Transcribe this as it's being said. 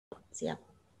Siap.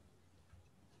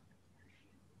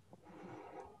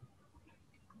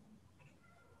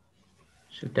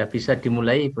 Sudah bisa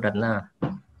dimulai, Ibu Ratna.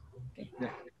 Okay.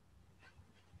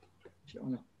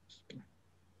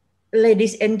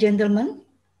 Ladies and gentlemen,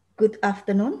 good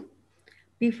afternoon.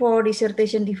 Before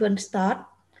dissertation defense start,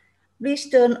 please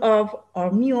turn off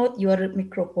or mute your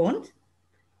microphones.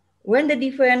 When the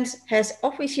defense has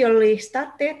officially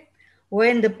started,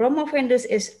 when the promovendus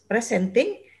is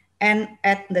presenting, and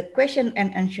at the question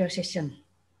and answer session.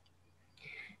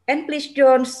 And please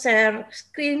don't share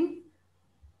screen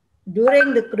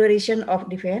during the duration of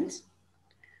defense.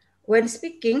 When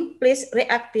speaking, please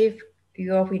reactive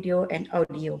your video and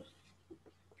audio.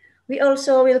 We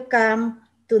also welcome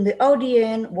to the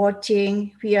audience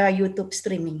watching via YouTube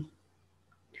streaming.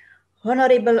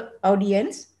 Honorable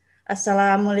audience,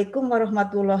 Assalamualaikum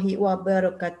warahmatullahi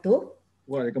wabarakatuh.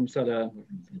 Waalaikumsalam.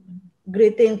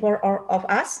 Greeting for all of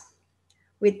us.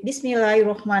 With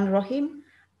Bismillahirrahmanirrahim,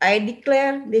 I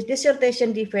declare this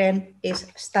dissertation defense is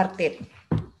started.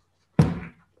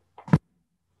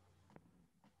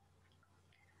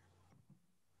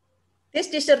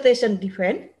 This dissertation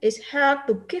defense is held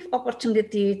to give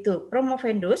opportunity to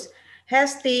promovendus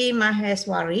Hesti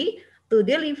Maheswari to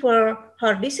deliver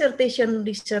her dissertation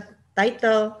research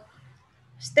titled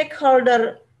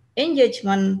Stakeholder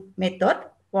Engagement Method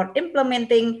for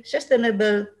Implementing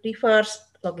Sustainable Reverse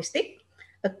Logistics,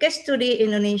 a case study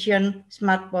Indonesian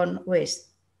smartphone waste.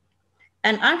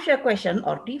 And answer question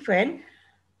or defend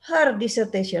her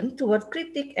dissertation toward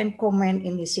critique and comment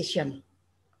in this session.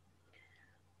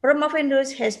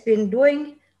 Promovendus has been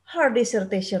doing her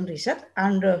dissertation research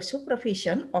under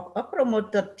supervision of a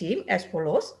promoter team as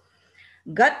follows.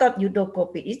 Gatot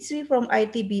Yudoko PhD from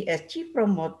ITB as Chief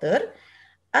Promoter,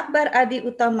 Akbar Adi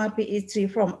Utama PhD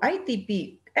from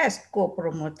ITB as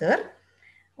Co-Promoter,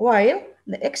 while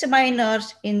the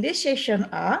examiners in this session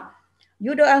are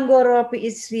Yudo Anggoro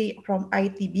PhD from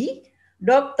ITB,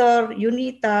 Dr.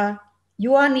 Yuanita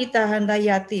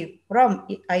Handayati from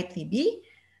ITB,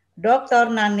 Dr.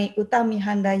 Nani Utami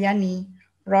Handayani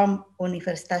from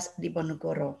Universitas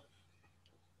Diponegoro.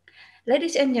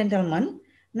 Ladies and gentlemen,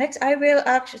 next I will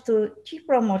ask to Chief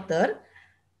Promoter,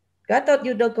 Gatot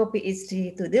Yudoko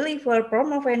PhD, to deliver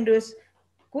promovendus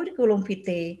curriculum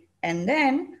vitae and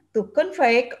then to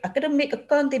convey academic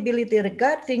accountability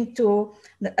regarding to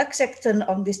the execution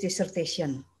of this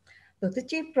dissertation. To the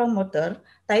Chief Promoter,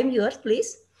 time yours,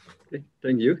 please. Okay,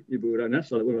 thank you, Ibu Rana.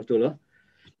 Assalamualaikum.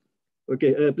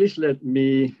 Okay, please let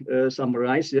me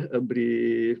summarize a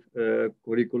brief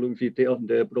curriculum vitae of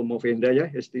the promovenda,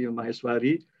 Hesti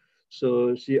Maheswari.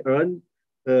 So she earned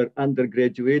her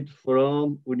undergraduate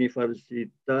from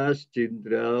Universitas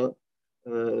Jenderal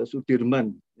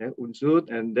Sudirman, Unsud,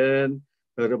 and then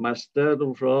her master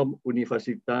from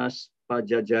Universitas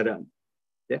Pajajaran.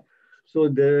 So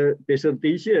the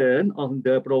dissertation of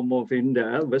the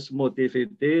promovenda was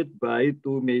motivated by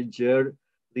two major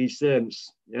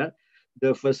reasons.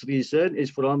 The first reason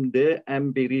is from the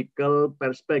empirical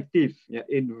perspective,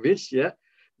 in which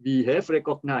we have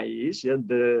recognized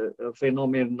the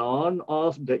phenomenon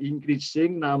of the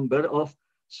increasing number of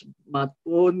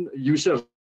smartphone users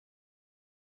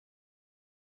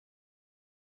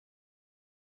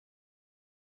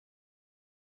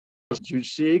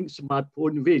using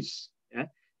smartphone waste,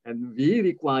 and we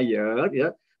require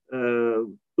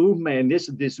to manage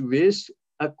this waste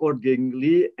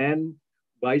accordingly and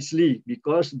wisely,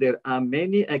 because there are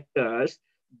many actors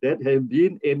that have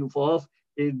been involved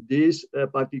in this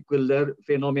particular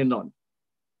phenomenon.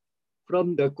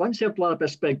 From the conceptual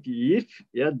perspective,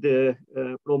 the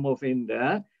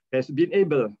promovenda has been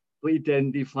able to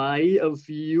identify a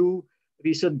few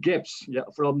recent gaps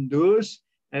from those,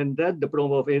 and that the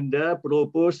promovenda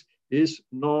proposed his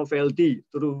novelty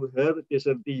through her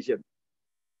dissertation.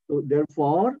 So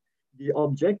therefore, the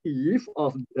objective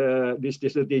of this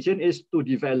dissertation is to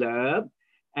develop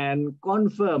and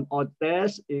confirm or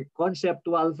test a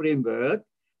conceptual framework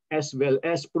as well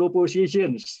as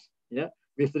propositions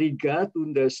with regard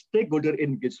to the stakeholder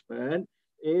engagement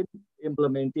in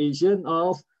implementation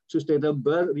of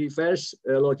sustainable reverse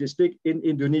logistics in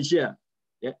Indonesia.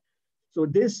 So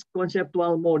this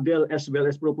conceptual model as well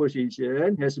as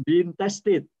proposition has been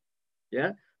tested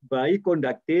by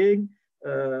conducting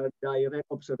direct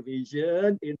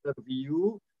observation,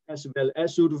 interview, as well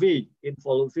as survey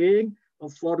involving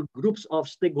 4 groups of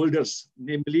stakeholders,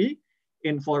 namely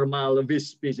informal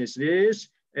waste businesses,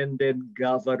 and then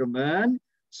government,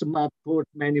 smartphone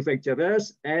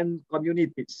manufacturers, and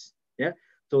communities.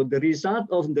 So the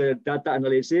result of the data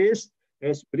analysis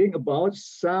has bring about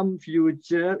some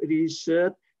future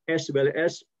research as well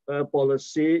as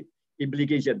policy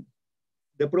implication.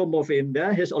 the Promovenda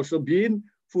has also been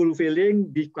fulfilling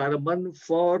the requirement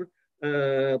for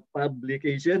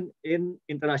publication in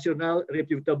international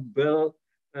reputable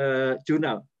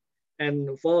journal.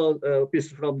 And from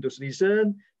those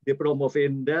reasons, the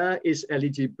Promovenda is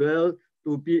eligible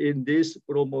to be in this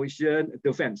promotion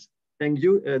defense. Thank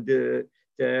you, the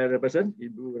Chairperson,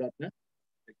 Ibu Ratna.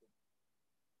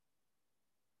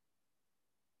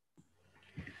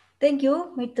 Thank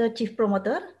you, Mr. Chief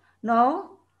Promoter.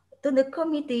 Now, to the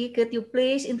committee, could you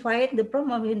please invite the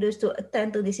promovendus to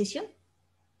attend to the session?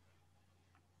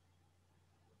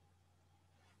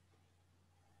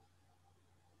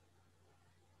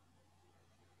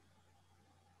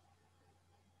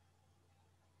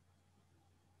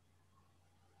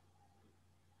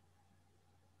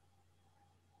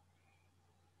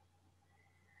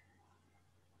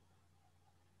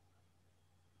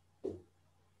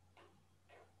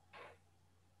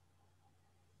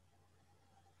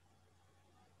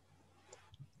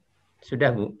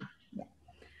 Sudah, Bu.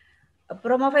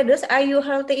 Promovendus, are you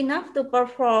healthy enough to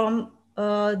perform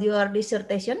your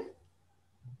dissertation?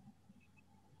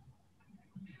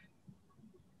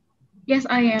 Yes,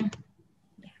 I am.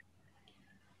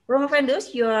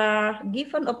 Promovendus, you are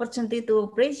given opportunity to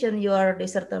present your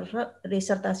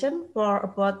dissertation for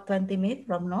about 20 minutes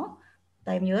from now.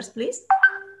 Time yours, please.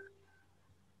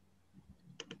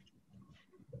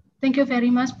 Thank you very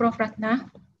much, Prof.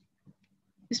 Ratna.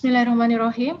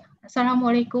 Bismillahirrahmanirrahim.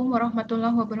 Assalamualaikum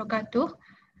warahmatullahi wabarakatuh.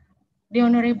 The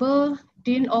Honorable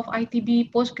Dean of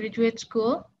ITB Postgraduate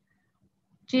School,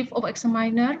 Chief of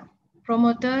Examiner,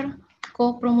 Promoter,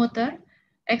 Co-Promoter,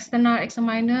 External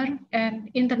Examiner,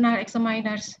 and Internal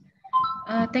Examiners.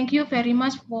 Thank you very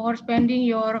much for spending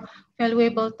your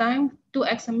valuable time to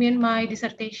examine my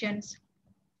dissertations.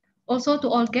 Also to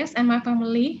all guests and my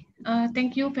family,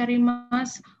 thank you very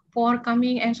much for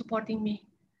coming and supporting me.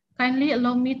 Kindly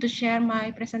allow me to share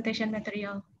my presentation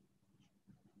material.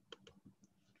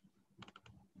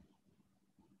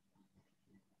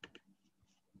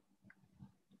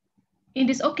 In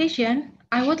this occasion,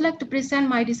 I would like to present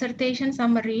my dissertation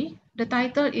summary. The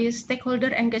title is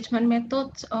Stakeholder Engagement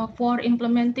Methods for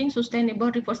Implementing Sustainable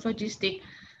Reverse Logistics,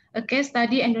 a case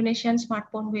study Indonesian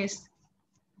smartphone waste.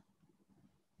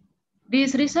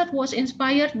 This research was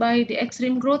inspired by the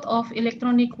extreme growth of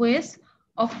electronic waste,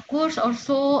 of course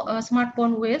also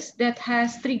smartphone waste that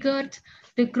has triggered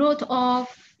the growth of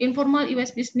informal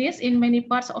e-waste business in many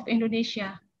parts of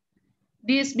Indonesia.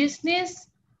 This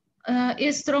business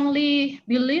is strongly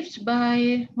believed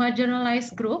by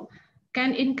marginalized group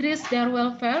can increase their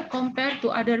welfare compared to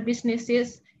other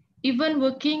businesses, even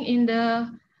working in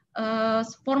the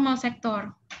formal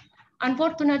sector.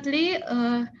 Unfortunately,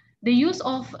 the use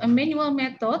of manual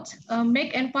methods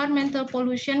make environmental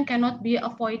pollution cannot be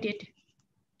avoided.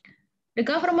 The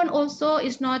government also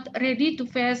is not ready to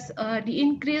face the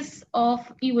increase of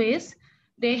e-waste.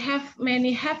 They have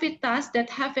many heavy tasks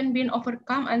that haven't been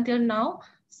overcome until now,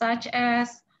 such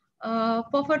as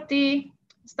poverty,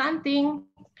 stunting,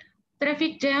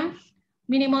 traffic jam,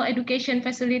 minimal education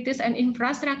facilities and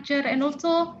infrastructure, and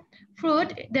also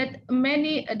fraud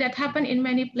that happen in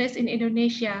many places in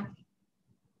Indonesia.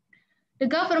 The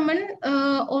government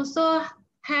also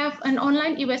have an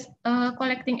online e-waste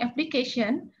collecting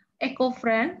application,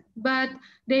 EcoFriend, but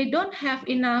they don't have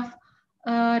enough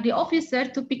the officer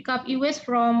to pick up e-waste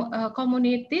from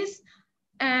communities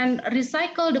and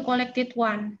recycle the collected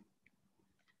one.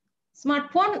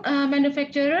 Smartphone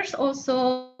manufacturers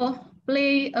also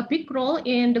play a big role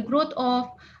in the growth of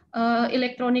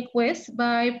electronic waste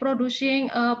by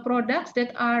producing products that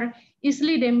are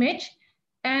easily damaged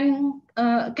and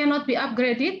cannot be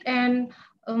upgraded and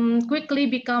quickly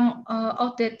become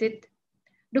outdated.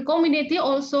 The community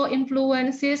also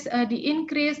influences the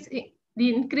increase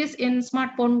in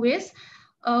smartphone waste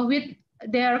with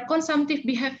their consumptive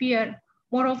behavior.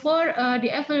 Moreover, the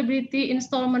availability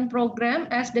installment program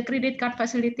as the credit card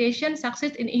facilitation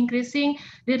succeeds in increasing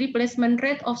the replacement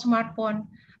rate of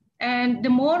smartphone. And the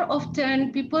more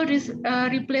often people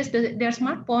replace their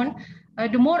smartphone,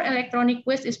 the more electronic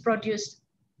waste is produced.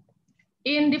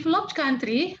 In developed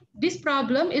countries, this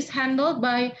problem is handled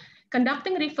by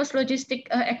conducting reverse logistic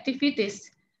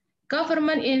activities.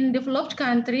 Government in developed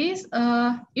countries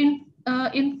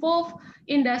involve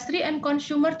industry and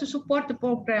consumer to support the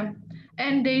program,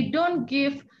 and they don't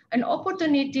give an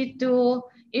opportunity to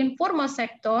informal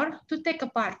sector to take a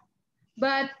part.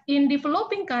 But in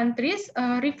developing countries,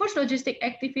 reverse logistic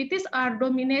activities are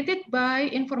dominated by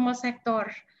informal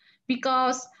sector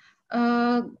because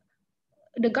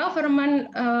the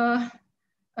government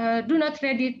do not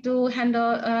ready to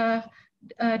handle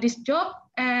this job,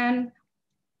 and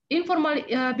informal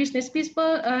business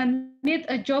people need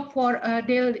a job for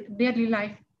daily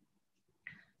life.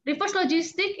 Reverse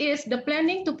logistics is the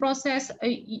planning to process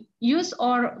used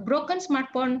or broken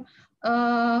smartphone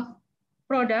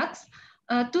products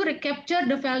to recapture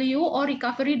the value or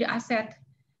recovery the asset.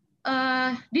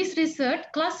 This research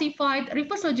classified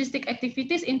reverse logistic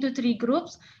activities into 3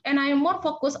 groups, and I am more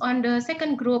focused on the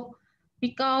second group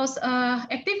because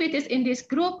activities in this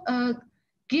group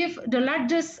give the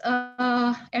largest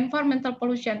environmental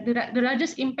pollution, the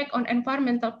largest impact on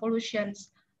environmental pollutions.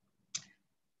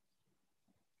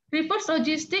 Reverse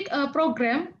logistic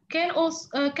program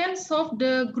can solve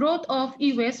the growth of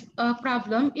e-waste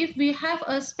problem if we have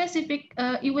a specific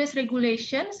e-waste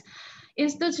regulations,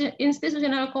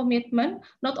 institutional commitment,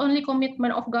 not only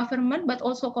commitment of government, but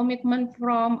also commitment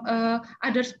from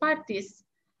other parties.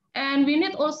 And we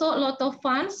need also a lot of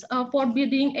funds for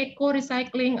building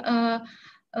eco-recycling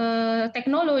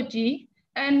technology,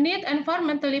 and need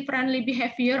environmentally friendly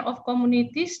behavior of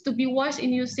communities to be wise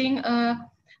in using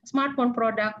smartphone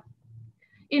product.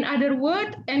 In other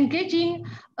words, engaging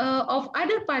of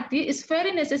other party is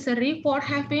very necessary for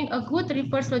having a good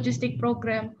reverse logistic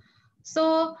program.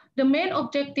 So the main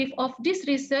objective of this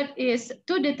research is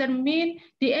to determine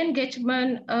the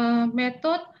engagement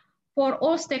method for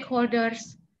all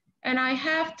stakeholders. And I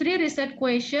have 3 research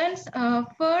questions.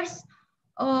 First,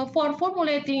 for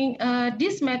formulating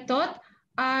this method,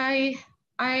 I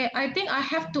think I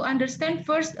have to understand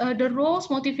first the roles,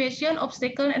 motivation,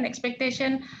 obstacle, and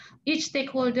expectation each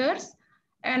stakeholders,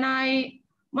 and I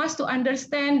must to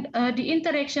understand the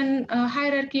interaction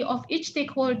hierarchy of each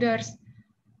stakeholders.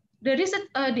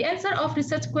 The answer of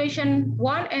research question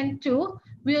 1 and 2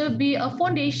 will be a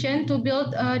foundation to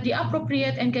build the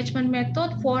appropriate engagement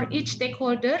method for each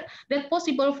stakeholder that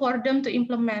possible for them to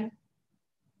implement.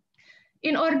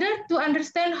 In order to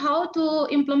understand how to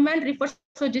implement reverse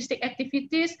logistic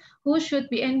activities, who should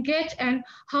be engaged and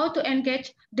how to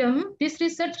engage them, this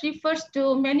research refers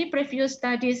to many previous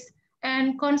studies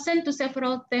and consent to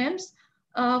several themes.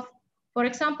 For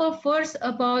example, first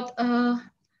about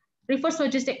reverse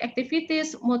logistic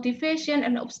activities, motivation,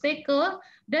 and obstacle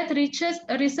that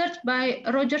research by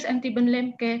Rogers and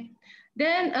Tibben-Lemke.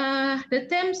 Then the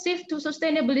theme shift to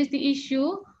sustainability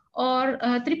issue, or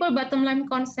triple bottom line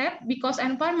concept, because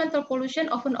environmental pollution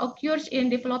often occurs in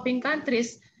developing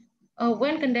countries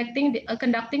when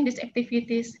conducting these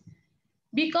activities.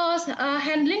 Because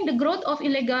handling the growth of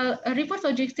illegal reverse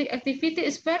logistic activity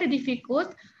is very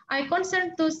difficult, I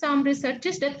concern to some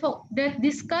researchers that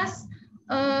discuss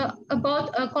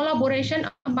about collaboration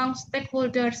among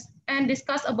stakeholders and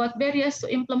discuss about barriers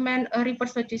to implement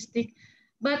reverse logistic.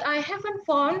 But I haven't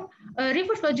found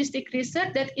reverse logistic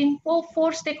research that involve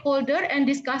 4 stakeholders and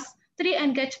discuss 3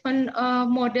 engagement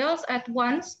models at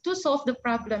once to solve the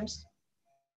problems.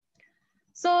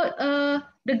 So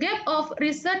the gap of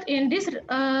research in this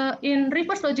in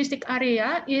reverse logistic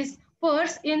area is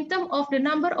first in terms of the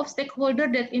number of stakeholders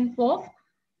that involved,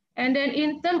 and then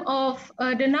in terms of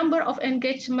the number of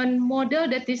engagement model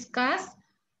that discussed,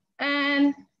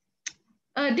 and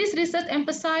this research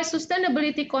emphasized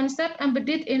sustainability concept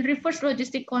embedded in reverse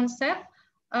logistic concept,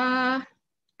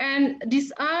 and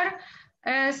these are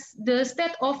as the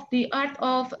state of the art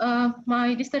of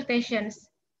my dissertations.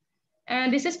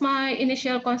 And this is my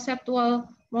initial conceptual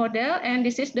model, and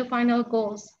this is the final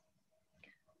goals.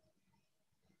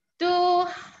 To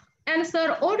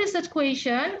answer all research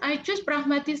questions, I choose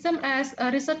pragmatism as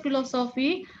a research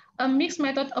philosophy, a mixed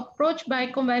method approach by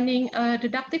combining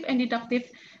deductive and deductive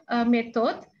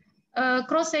method,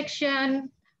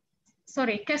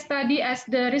 case study as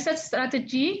the research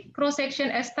strategy, cross-section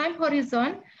as time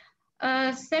horizon,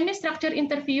 semi-structured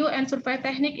interview and survey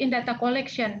technique in data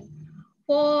collection.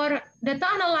 For data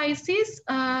analysis,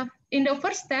 in the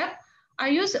first step, I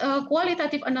use a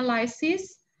qualitative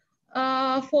analysis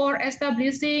for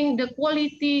establishing the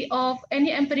quality of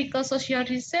any empirical social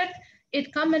research.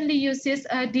 It commonly uses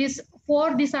these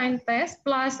 4 design tests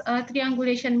plus a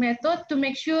triangulation method to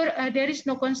make sure there is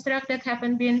no construct that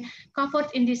haven't been covered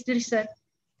in this research.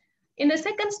 In the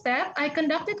second step, I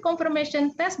conducted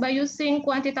confirmation tests by using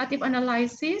quantitative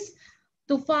analysis.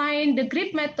 To find the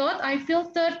grid method, I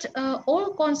filtered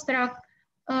all constructs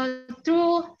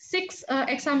through 6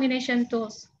 examination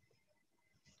tools.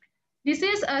 This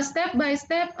is a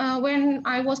step-by-step when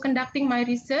I was conducting my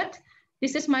research.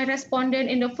 This is my respondent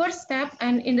in the first step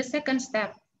and in the second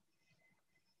step.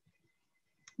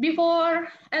 Before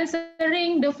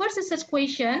answering the first research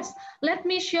questions, let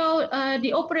me show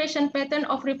the operation pattern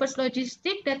of reverse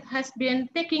logistics that has been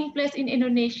taking place in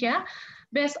Indonesia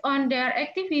based on their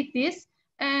activities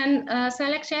and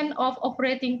selection of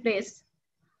operating place.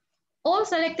 All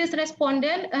selected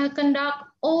respondents conduct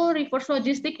all reverse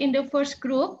logistics in the first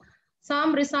group.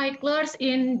 Some recyclers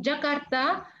in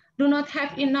Jakarta do not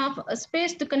have enough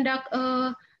space to conduct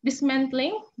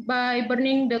dismantling by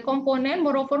burning the component,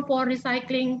 moreover for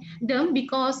recycling them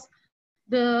because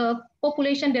the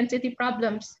population density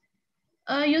problems.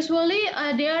 Usually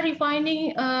they are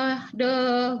refining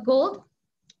the gold,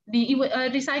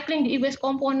 recycling the e-waste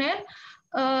component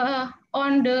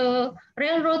on the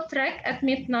railroad track at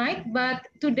midnight, but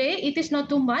today it is not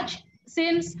too much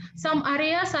since some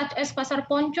areas such as Pasar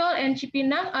Poncol and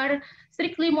Cipinang are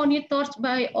strictly monitored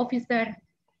by officers.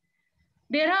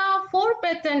 There are 4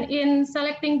 patterns in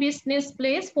selecting business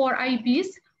place for IBs.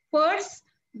 First,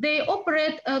 they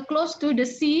operate close to the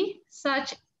sea,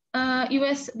 such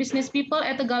US business people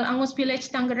at the Galangus village,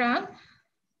 Tangerang,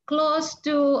 close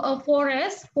to a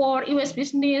forest for US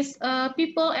business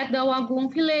people at the Wagung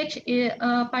village,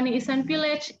 Pani Isan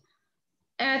village,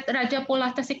 at Raja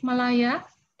Polah, Tasikmalaya.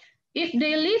 If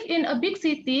they live in a big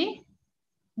city,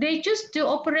 they choose to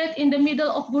operate in the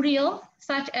middle of burial,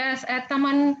 such as at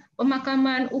Taman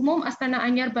Pemakaman Umum Astana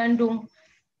Anyar, Bandung.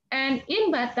 And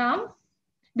in Batam,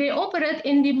 they operate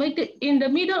in the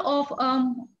middle of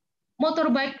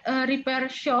motorbike repair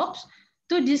shops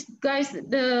to disguise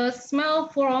the smell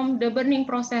from the burning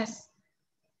process.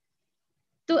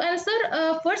 To answer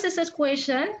first research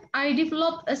question, I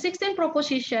developed a 16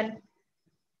 proposition.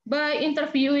 By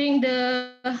interviewing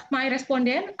my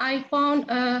respondent, I found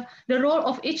the role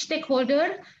of each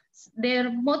stakeholder,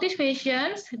 their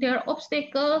motivations, their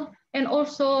obstacle, and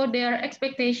also their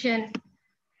expectation.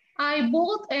 I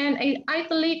bold and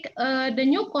italic the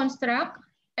new construct,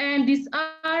 and these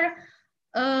are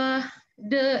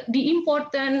the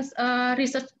important my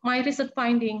research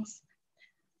findings.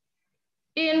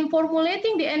 In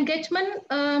formulating the engagement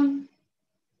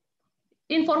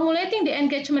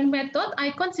method,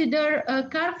 I consider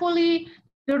carefully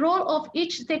the role of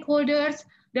each stakeholders,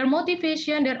 their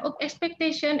motivation, their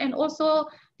expectation, and also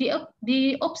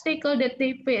the obstacle that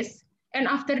they face. And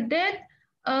after that,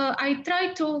 I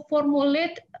try to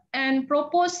formulate and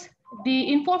propose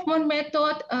the involvement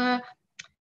method,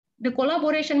 the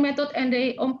collaboration method, and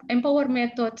the empower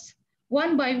methods,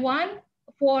 one by one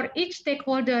for each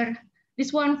stakeholder.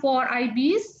 This one for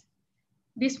IBs,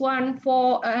 this one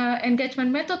for engagement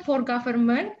method for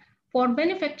government, for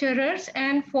manufacturers,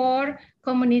 and for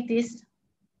communities.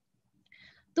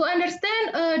 To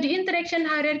understand the interaction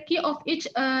hierarchy of each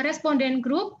respondent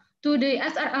group to the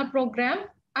SRR program,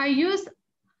 I use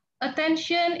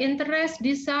attention, interest,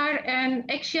 desire, and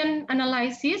action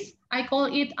analysis. I call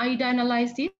it AIDA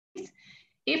analysis.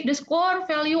 If the score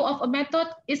value of a method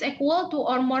is equal to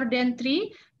or more than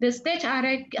 3, the stage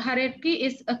hierarchy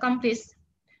is accomplished.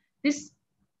 This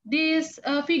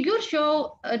figure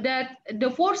show that the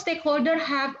 4 stakeholders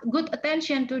have good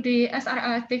attention to the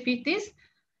SRR activities.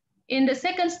 In the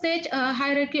second stage,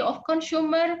 hierarchy of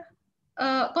consumer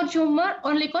that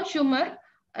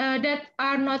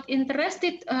are not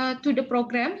interested to the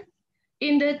program.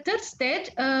 In the third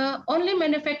stage, only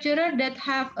manufacturers that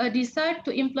have a desire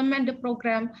to implement the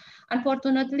program.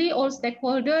 Unfortunately, all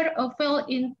stakeholders fell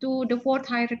into the 4th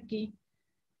hierarchy.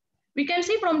 We can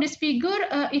see from this figure,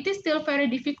 it is still very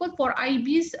difficult for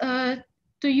IBs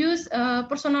to use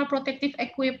personal protective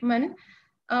equipment.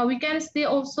 We can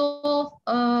still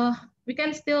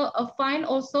find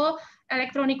also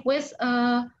electronic waste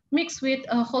mixed with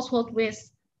household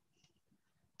waste.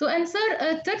 To answer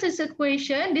a third research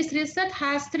question, this research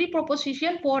has 3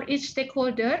 propositions for each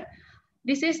stakeholder.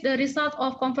 This is the result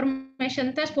of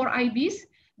confirmation test for IBs.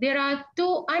 There are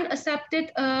 2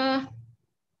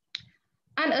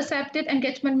 unaccepted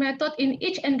engagement method in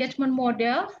each engagement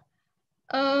model.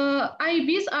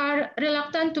 IBs are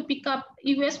reluctant to pick up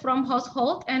e-waste from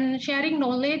household and sharing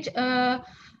knowledge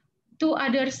to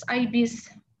others IBs.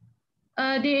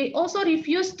 They also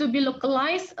refuse to be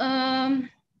localized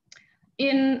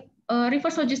in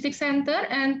reverse logistics center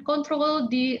and control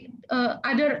the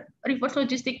other reverse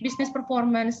logistic business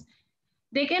performance.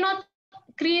 They cannot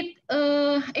create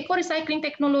eco-recycling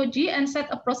technology and set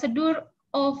a procedure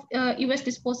of e-waste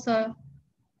disposal.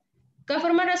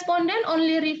 Government respondent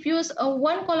only refuse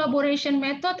one collaboration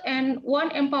method and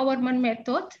one empowerment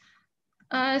method.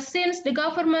 Since the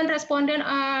government respondent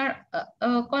are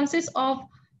consists of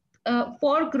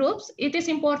 4 groups, it is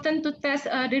important to test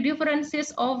the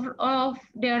differences of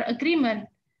their agreement.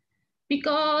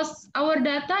 Because our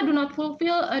data do not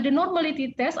fulfill the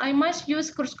normality test, I must use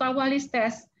Kurzweil-Wallis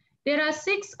test. There are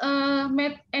 6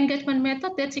 engagement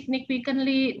methods that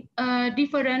significantly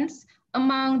different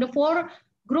among the 4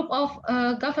 group of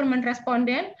government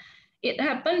respondent. It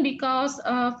happened because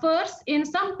first, in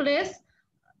some place,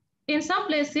 In some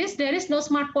places, there is no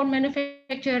smartphone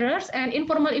manufacturers and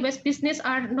informal e-waste business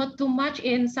are not too much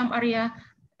in some area.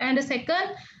 And the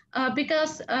second,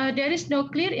 because there is no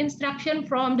clear instruction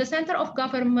from the center of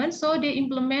government, so they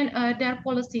implement their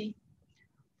policy.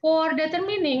 For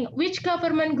determining which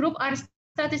government group are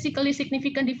statistically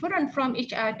significant different from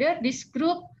each other, this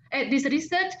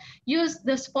research used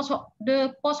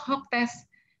the post hoc test.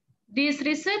 This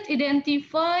research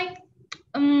identified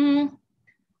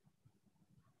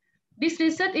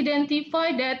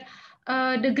that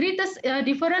the greatest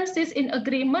differences in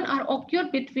agreement are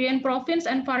occurred between province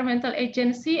environmental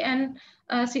agency and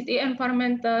city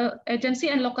environmental agency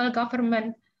and local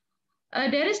government.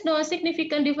 There is no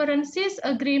significant differences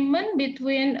agreement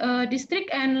between district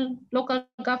and local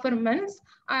governments.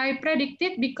 I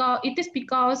predicted because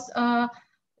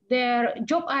their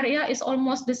job area is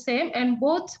almost the same, and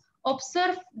both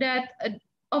observe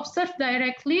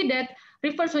directly that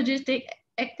reverse logistic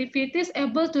activities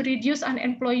able to reduce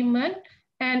unemployment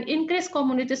and increase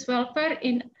communities' welfare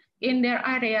in their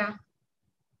area.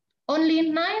 Only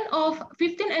 9 of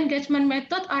 15 engagement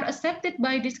methods are accepted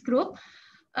by this group.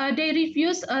 They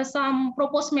refuse some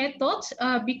proposed methods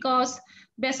because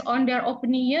based on their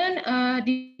opinion,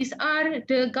 these are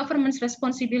the government's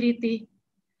responsibility.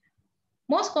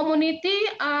 Most communities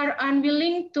are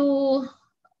unwilling to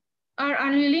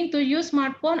use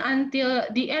smartphone until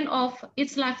the end of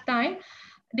its lifetime.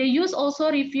 They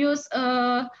also refuse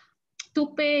to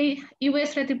pay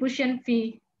e-waste retribution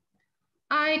fee.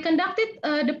 I conducted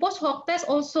the post hoc test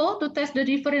also to test the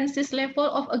differences level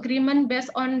of agreement based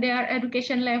on their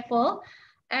education level.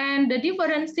 And the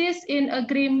differences in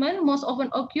agreement most often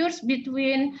occurs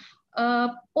between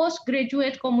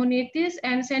postgraduate communities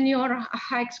and senior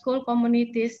high school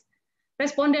communities.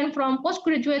 Respondents from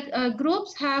postgraduate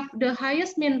groups have the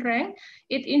highest mean rank.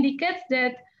 It indicates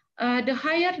that the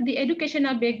higher the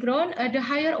educational background, the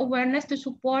higher awareness to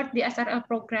support the SRL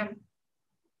program.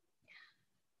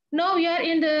 Now we are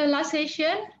in the last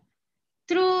session.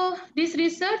 Through this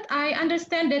research, I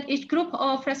understand that each group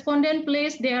of respondents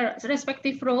plays their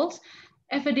respective roles.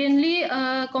 Evidently,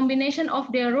 a combination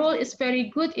of their role is very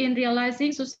good in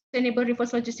realizing sustainable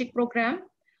reverse logistics program.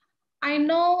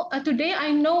 Today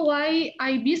I know why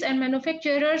IBs and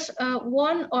manufacturers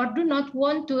want or do not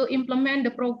want to implement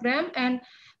the program, and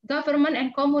government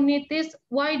and communities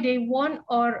why they want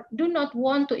or do not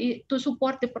want to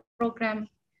support the program.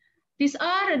 These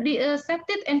are the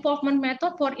accepted involvement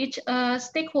method for each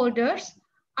stakeholders.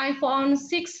 I found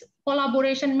 6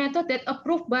 collaboration methods that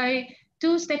approved by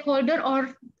 2 stakeholder or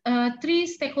 3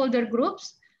 stakeholder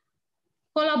groups.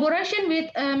 Collaboration with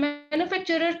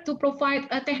manufacturers to provide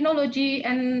technology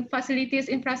and facilities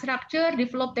infrastructure,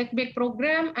 develop take-back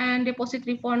program, and deposit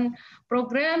refund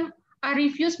program are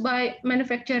refused by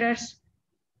manufacturers.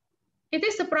 It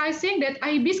is surprising that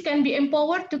IBs can be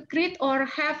empowered to create or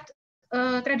have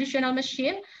a traditional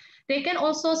machine. They can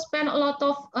also spend a lot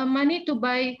of money to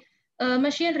buy a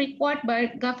machine required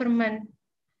by government.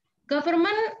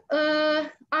 Government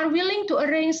are willing to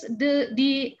arrange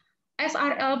the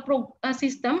SRL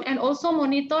system and also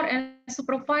monitor and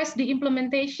supervise the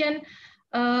implementation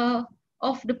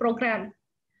of the program.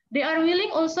 They are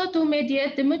willing also to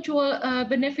mediate the mutual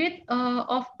benefit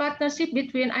of partnership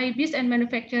between IBs and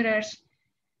manufacturers.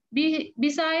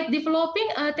 Besides developing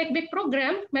a take-back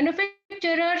program,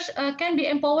 manufacturers can be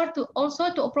empowered to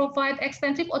provide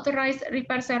extensive authorized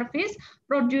repair service,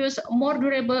 produce more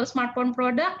durable smartphone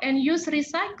product, and use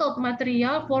recycled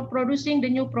material for producing the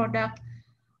new product.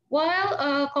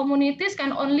 While communities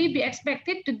can only be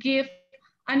expected to give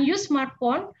unused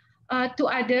smartphone to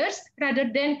others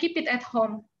rather than keep it at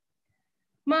home.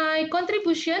 My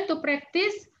contribution to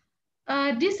practice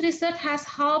this research has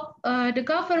helped the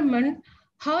government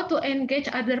how to engage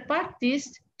other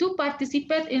parties to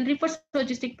participate in reverse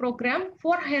logistic program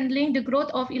for handling the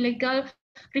growth of illegal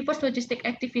reverse logistic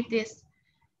activities.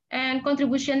 And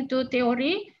contribution to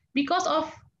theory, because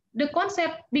the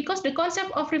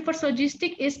concept of reverse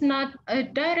logistic is not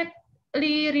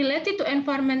directly related to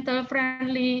environmental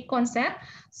friendly concept,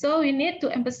 so we need to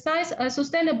emphasize a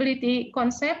sustainability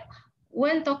concept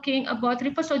when talking about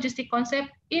reverse logistic concept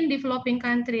in developing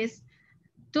countries.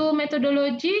 To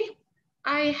methodology,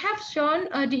 I have shown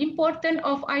the importance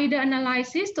of IDA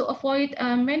analysis to avoid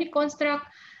many constructs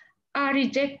are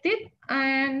rejected,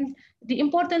 and the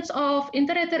importance of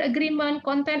inter-rater agreement,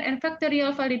 content, and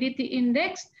factorial validity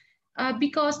index,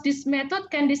 because this method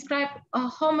can describe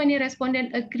how many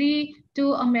respondents agree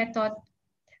to a method.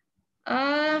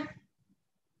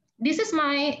 This is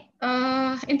my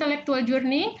intellectual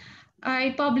journey.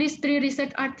 I published 3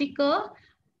 research articles,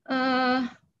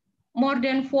 more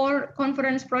than 4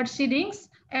 conference proceedings,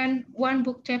 and 1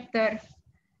 book chapter.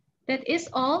 That is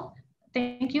all.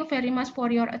 Thank you very much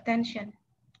for your attention.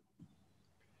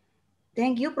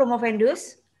 Thank you,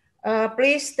 Promovendus.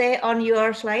 Please stay on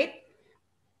your slide.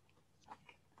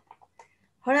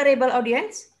 Honorable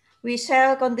audience, we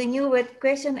shall continue with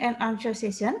question and answer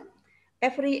session.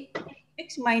 Every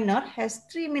examiner has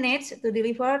 3 minutes to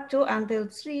deliver 2 until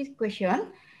 3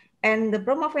 questions, and the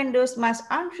promovendus must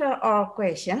answer all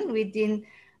questions within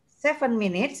 7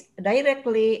 minutes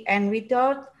directly and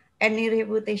without any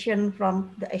reputation from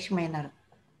the examiner.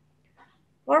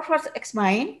 For first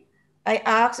examine, I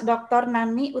ask Dr.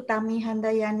 Nani Utami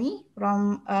Handayani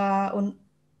from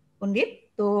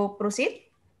Undip to proceed.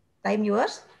 Time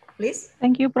yours, please.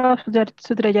 Thank you, Prof.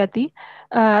 Sudrajati.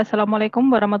 Assalamualaikum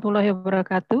warahmatullahi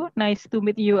wabarakatuh. Nice to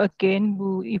meet you again,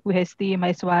 Ibu Hesti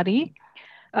Maheswari.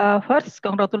 First,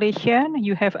 congratulations.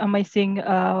 You have amazing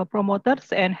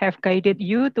promoters and have guided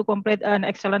you to complete an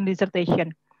excellent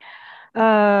dissertation.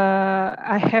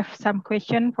 I have some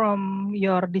questions from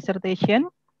your dissertation.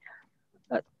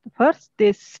 First,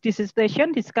 this dissertation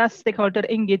discuss stakeholder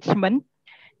engagement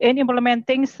in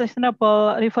implementing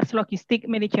sustainable reverse logistic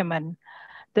management.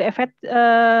 The effect,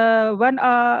 one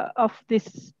of the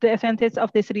advantage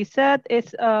of this research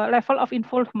is level of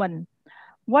involvement.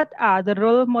 What are the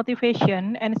role,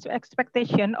 motivation, and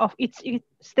expectation of each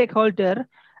stakeholder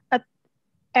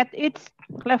at its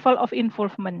level of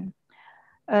involvement?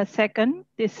 Second,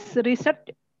 this research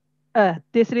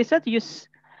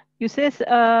uses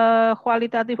a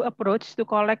qualitative approach to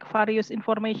collect various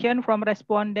information from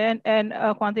respondent, and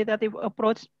a quantitative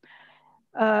approach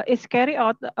is carried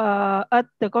out at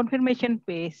the confirmation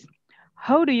phase.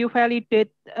 How do you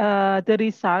validate the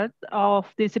result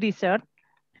of this research,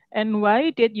 and why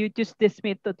did you choose this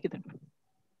method?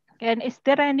 And is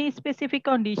there any specific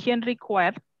condition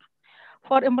required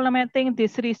for implementing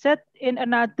this research in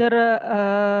another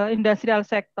industrial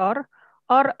sector,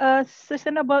 or a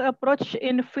sustainable approach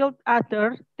in field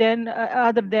other than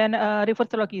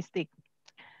reverse logistics?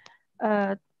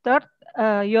 Third,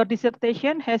 your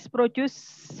dissertation has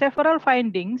produced several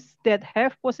findings that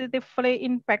have positively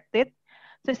impacted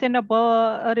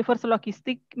sustainable reverse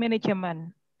logistic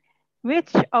management.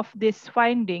 Which of these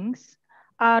findings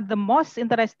are the most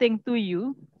interesting to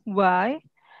you? Why?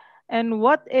 And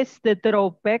what is the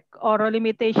drawback or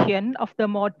limitation of the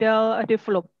model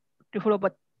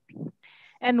developed?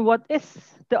 And what is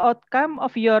the outcome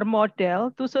of your model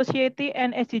to society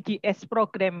and SDGs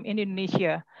program in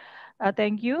Indonesia?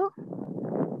 Thank you.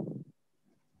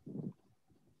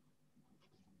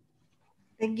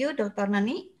 Thank you, Dr.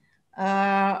 Nani.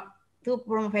 To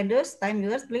promovendus, time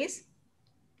yours, please.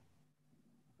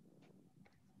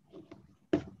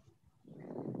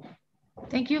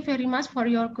 Thank you very much for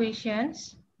your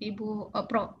questions, Ibu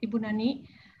Nani.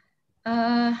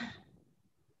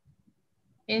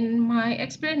 In my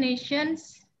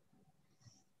explanations,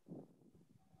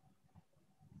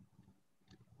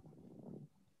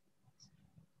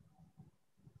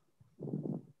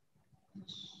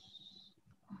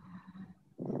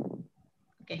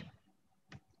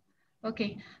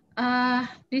 okay.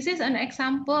 This is an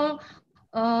example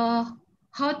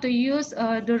how to use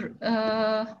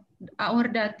our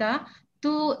data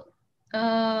to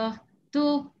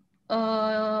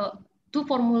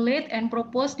formulate and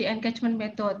propose the engagement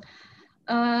method.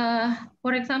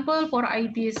 For example, for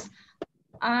IDs,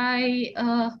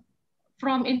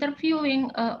 from interviewing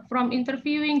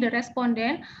the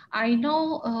respondent, I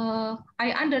know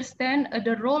I understand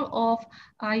the role of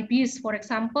IBs. For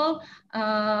example,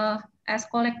 as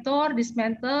collector,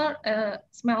 dismantler,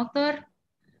 smelter,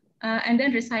 and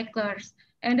then recyclers.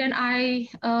 And then I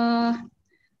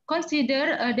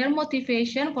consider their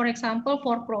motivation, for example,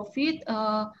 for profit,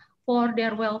 for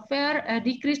their welfare,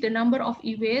 decrease the number of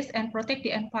e-waste, and protect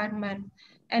the environment.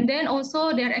 And then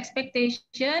also their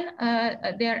expectation,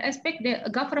 the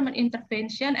government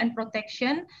intervention and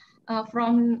protection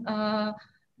from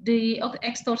the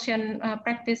extortion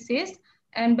practices,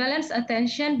 and balance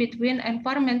attention between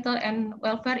environmental and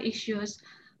welfare issues.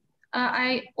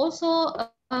 I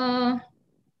also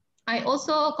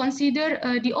consider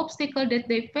the obstacle that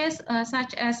they face,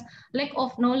 such as lack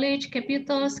of knowledge,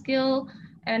 capital, skill,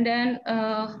 and then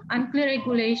unclear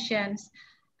regulations.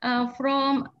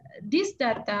 From this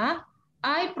data,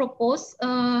 I propose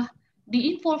the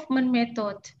involvement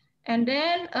method. And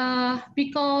then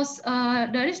because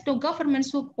there is no government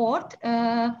support,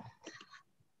 and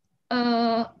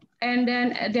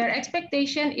then their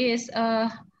expectation is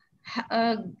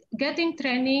getting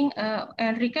training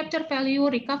and recapture value,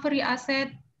 recovery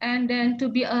asset, and then to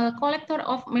be a collector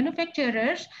of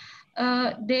manufacturers,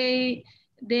 they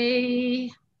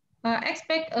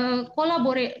expect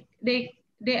collaborate.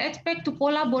 They expect to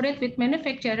collaborate with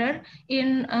manufacturer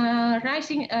in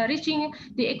reaching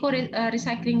the eco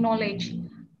recycling knowledge.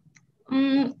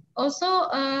 Also,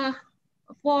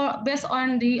 based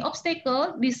on the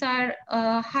obstacle, these are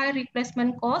high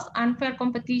replacement costs, unfair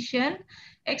competition,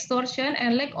 extortion,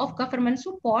 and lack of government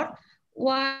support,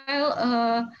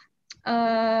 while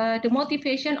the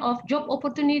motivation of job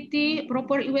opportunity,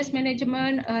 proper e-waste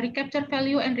management, recapture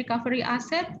value and recovery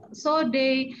asset. So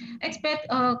they expect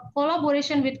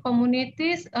collaboration with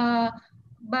communities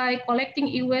by collecting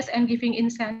e-waste and giving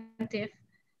incentive,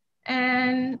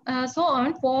 and so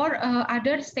on for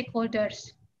other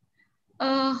stakeholders.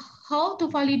 How to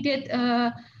validate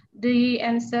the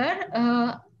answer?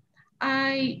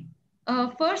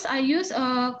 First I use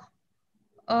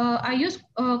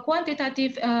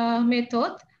quantitative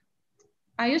method.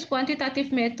 I use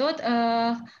quantitative method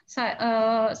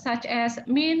such as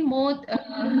mean, mode.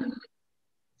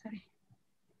 Sorry,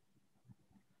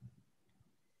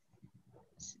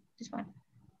 this one.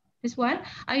 This one.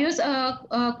 I use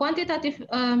a quantitative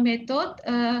method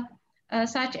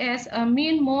such as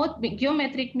mean, mode,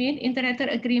 geometric mean,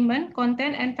 iterator agreement,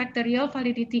 content, and factorial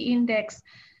validity index.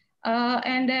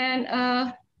 And then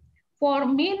for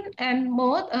mean and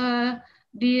mode,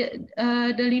 the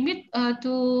limit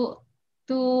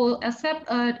to accept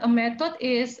a method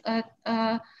is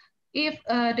if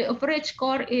the average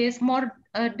score is more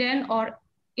than or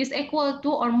is equal to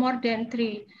or more than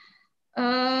 3.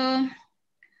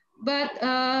 But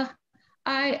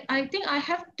I think I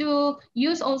have to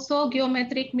use also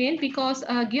geometric mean, because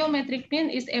geometric mean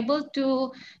is able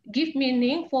to give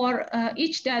meaning for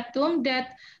each datum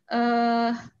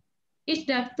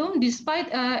despite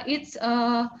its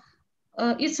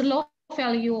low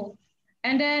value.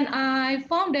 And then I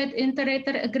found that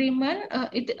iterator agreement,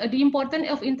 the importance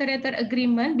of iterator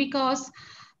agreement, because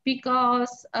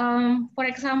for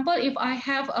example, if I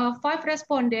have 5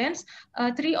 respondents,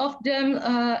 3 of them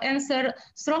answer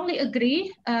strongly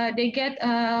agree, they get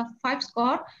 5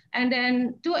 score, and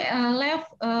then 2 left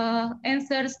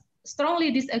answers strongly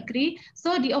disagree.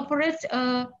 So the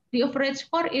average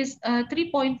score is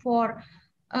 3.4.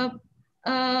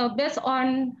 Based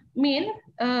on mean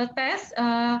test,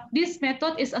 this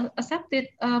method is accepted,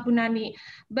 Bunani.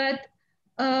 But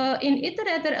in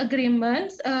iterator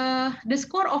agreements, the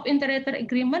score of iterator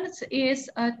agreements is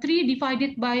 3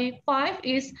 divided by 5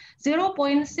 is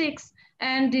 0.6,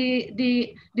 and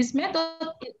this method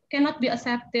cannot be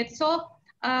accepted. So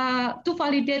to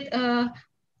validate the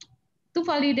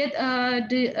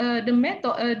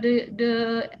method,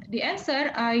 the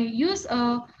answer, I use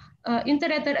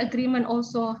iterator agreement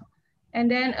also,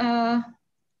 and then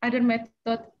other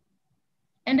method.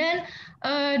 And then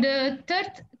the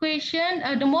third question,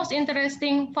 the most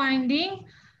interesting finding,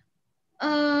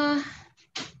 I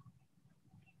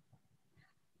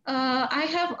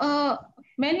have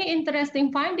many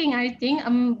interesting finding, I think,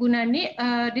 Bunani.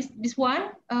 This one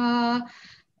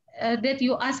that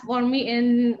you asked for me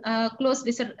in close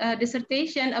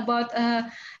dissertation about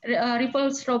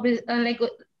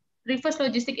reverse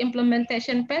logistic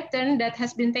implementation pattern that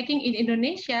has been taken in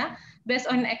Indonesia based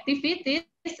on activities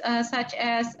such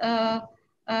as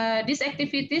these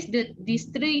activities, these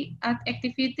 3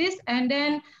 activities, and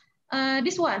then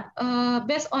this one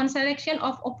based on selection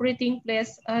of operating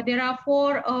place. There are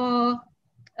 4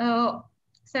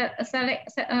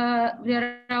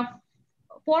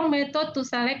 methods to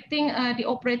selecting the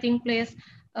operating place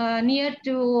near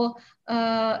to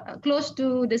close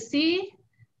to the sea,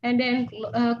 and then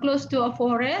close to a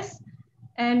forest,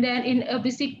 and then in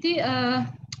obesity,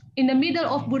 in the middle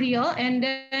of burial, and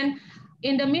then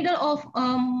in the middle of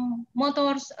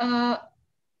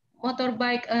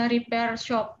motorbike repair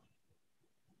shop.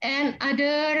 And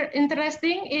other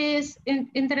interesting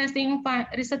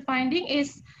research finding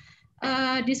is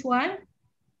this one.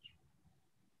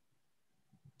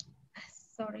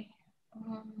 Sorry.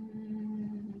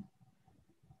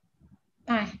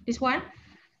 This one.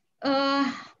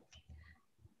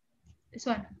 This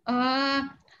one.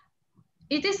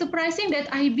 It is surprising that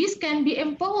IBs can be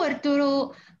empowered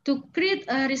to create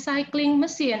a recycling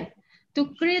machine,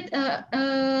 to create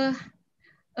a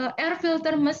air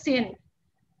filter machine,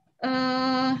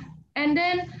 and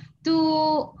then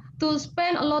to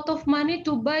spend a lot of money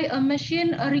to buy a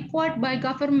machine required by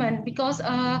government, because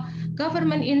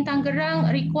government in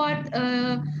Tangerang required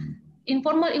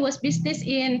informal e-waste business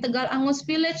in Tegal Angus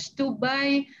village to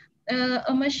buy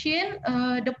a machine.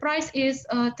 The price is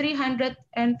 350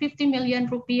 million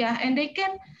rupiah, and they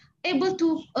can able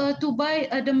to buy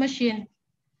the machine.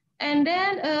 And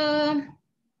then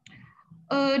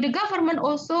the government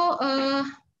also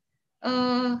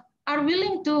are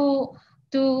willing to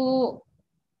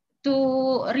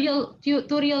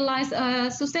realize a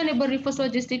sustainable reverse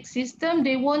logistics system.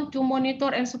 They want to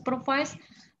monitor and supervise.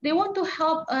 They want to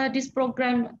help this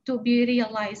program to be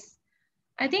realized.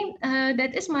 I think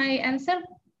that is my answer,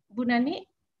 Bu Nani.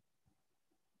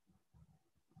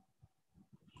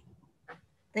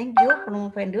 Thank you,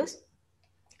 Penuh Vendus.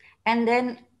 And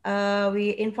then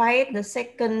we invite the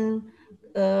second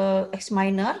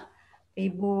examiner,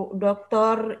 Ibu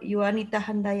Dr. Yuanita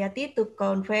Handayati, to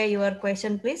convey your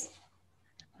question, please.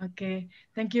 Okay,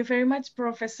 thank you very much,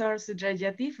 Professor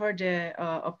Sudrajati, for the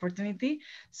opportunity.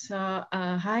 So,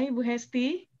 hi, Bu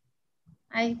Hesti.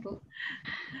 Hi, Bu.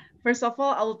 First of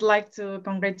all, I would like to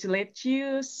congratulate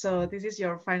you. So this is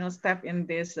your final step in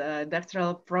this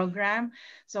doctoral program.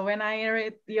 So when I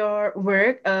read your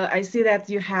work, I see that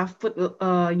you have put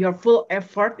your full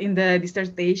effort in the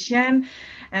dissertation,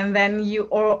 and then you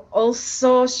are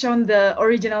also shown the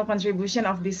original contribution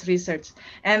of this research.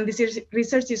 And this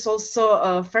research is also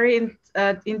a very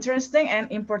interesting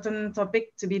and important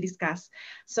topic to be discussed.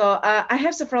 So I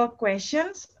have several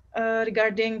questions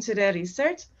regarding to the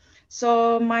research.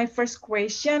 So my first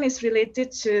question is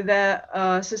related to the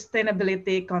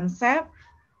sustainability concept.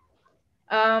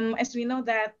 As we know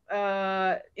that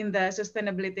in the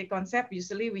sustainability concept,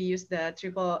 usually we use the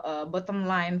triple bottom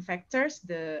line factors,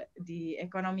 the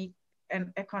economic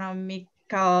and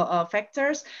economical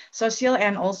factors, social,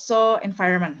 and also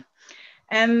environment.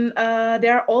 And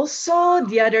there are also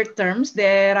the other terms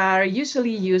that are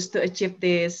usually used to achieve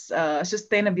this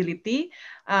sustainability.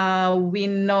 We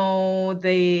know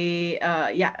the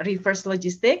reverse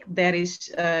logistic that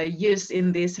is used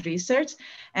in this research.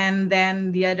 And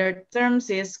then the other terms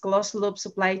is closed loop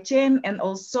supply chain and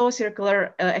also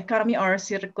circular economy or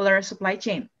circular supply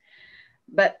chain.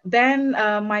 But then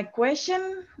my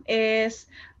question is,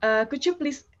 could you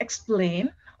please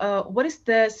explain what is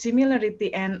the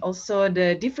similarity and also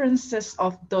the differences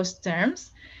of those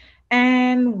terms,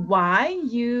 and why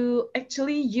you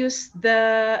actually use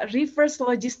the reverse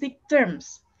logistic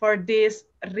terms for this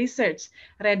research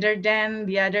rather than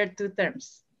the other two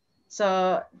terms?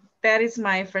 So that is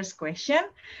my first question.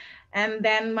 And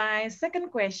then my second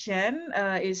question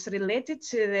is related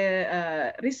to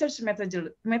the research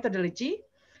methodology.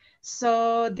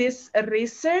 So this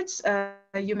research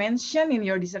you mentioned in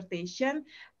your dissertation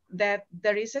that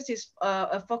the research is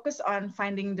focused on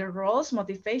finding the roles,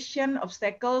 motivation,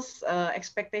 obstacles,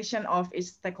 expectation of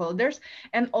its stakeholders,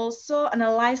 and also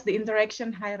analyze the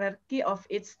interaction hierarchy of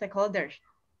its stakeholders.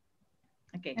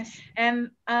 Okay, yes.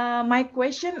 And my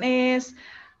question is,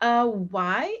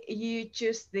 why you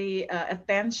choose the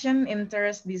attention,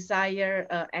 interest, desire,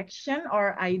 action,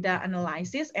 or AIDA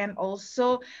analysis, and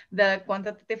also the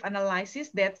quantitative analysis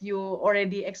that you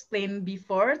already explained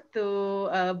before to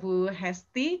Bu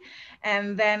Hesti.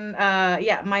 And then,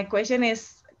 my question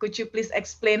is, could you please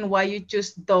explain why you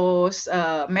choose those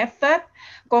methods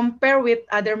compare with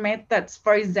other methods?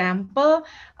 For example,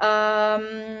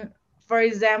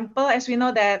 as we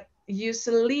know that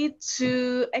usually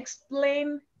to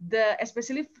explain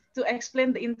especially to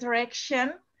explain the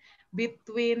interaction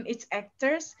between each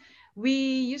actors, we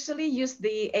usually use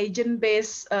the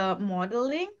agent-based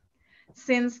modeling,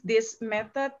 since this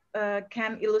method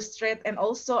can illustrate and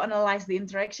also analyze the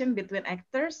interaction between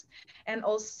actors, and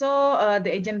also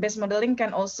the agent-based modeling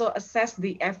can also assess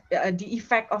the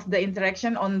effect of the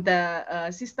interaction on the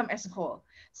system as a whole.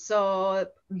 So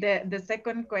the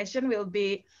second question will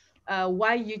be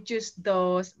why you choose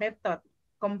those methods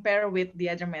compare with the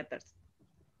other methods.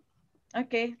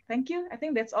 Okay, thank you. I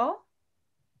think that's all.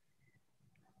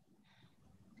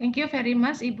 Thank you very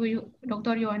much, Ibu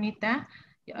Dr. Yuanita,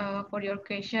 for your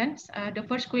questions. The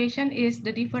first question is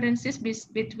the differences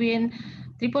between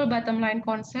triple bottom line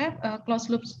concept, closed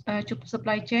loop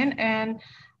supply chain, and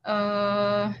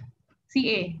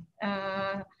CA,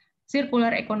 circular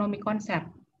economy concept.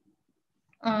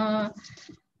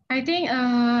 I think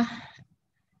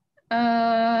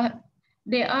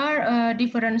there are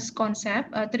different concepts.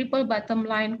 Triple bottom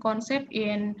line concept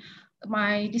in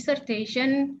my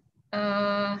dissertation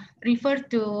refer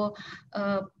to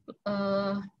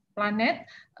planet,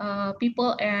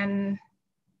 people, and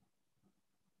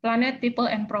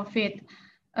profit.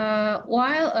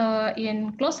 While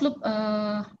in closed loop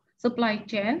supply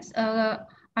chains,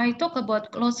 I talk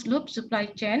about closed loop supply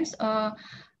chains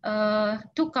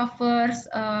to cover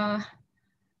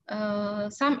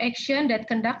some action that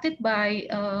conducted by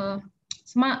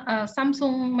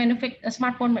Samsung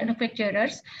smartphone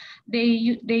manufacturers,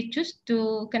 they choose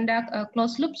to conduct a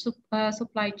closed loop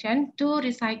supply chain to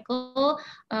recycle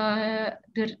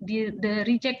the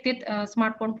rejected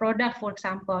smartphone product, for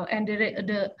example, and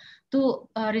to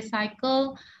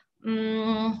recycle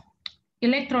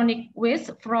electronic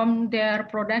waste from their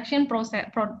production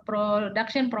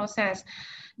process.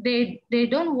 They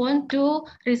don't want to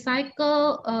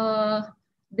recycle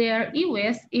their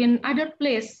e-waste in other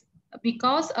place,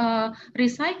 because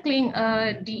recycling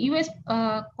the e-waste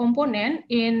component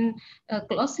in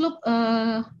closed loop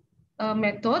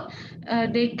method,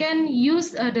 they can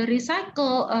use the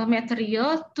recycle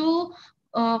material to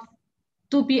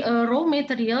be a raw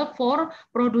material for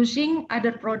producing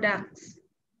other products.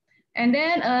 And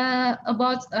then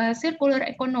about circular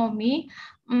economy,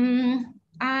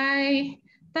 I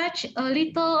touch a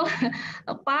little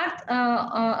part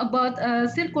about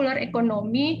circular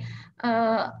economy.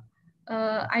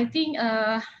 I think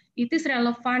it is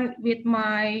relevant with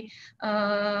my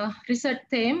research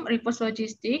theme, reverse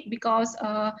logistics, because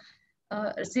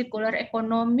circular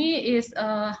economy is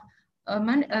a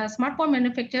smartphone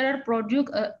manufacturer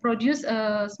produce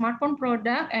a smartphone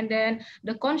product, and then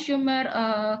the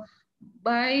consumer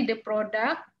buy the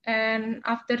product, and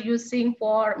after using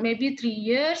for maybe 3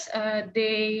 years,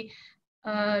 they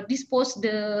dispose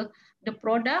the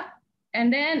product,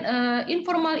 and then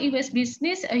informal e-waste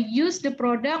business use the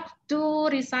product to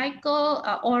recycle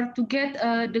or to get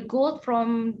the gold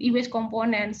from e-waste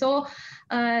component. So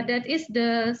that is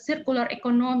the circular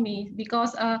economy,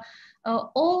 because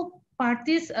all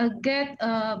parties get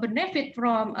benefit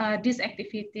from these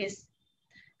activities.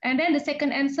 And then the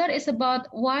second answer is about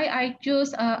why I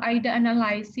choose IDA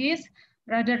analysis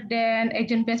rather than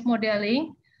agent-based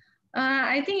modeling.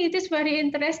 I think it is very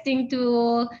interesting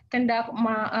to conduct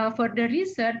further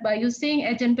research by using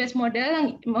agent-based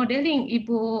modeling,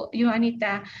 Ibu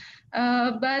Yohanita.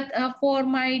 But for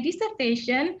my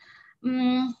dissertation,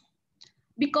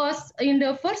 because in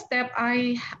the first step,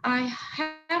 I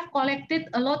have collected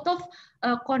a lot of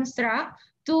construct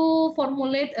to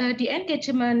formulate the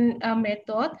engagement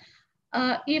method.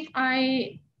 If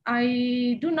I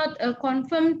do not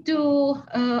confirm to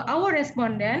our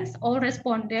respondents, all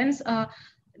respondents,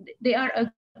 they are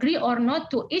agree or not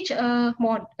to each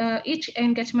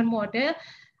engagement model,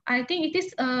 I think it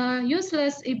is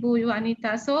useless, Ibu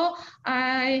Yohanita. So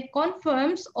I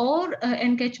confirms all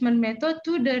engagement method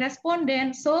to the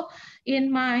respondent. So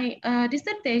in my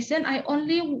dissertation, I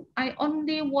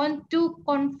only want to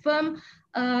confirm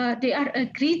they are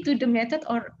agree to the method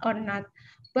or not.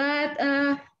 But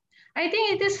I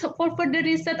think it is for further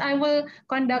research. I will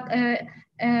conduct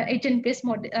agent-based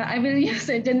model. I will use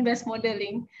agent-based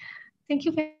modeling. Thank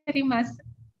you very much.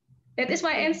 That is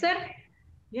my answer.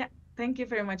 Yeah, thank you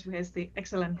very much, Bu Hesti.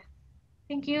 Excellent.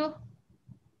 Thank you.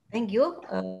 Thank you,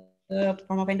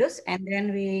 Promovendus. And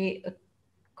then we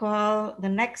call the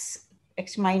next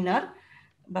examiner,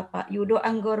 Bapak Yudo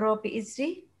Anggoro,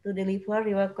 PhD, to deliver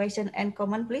your question and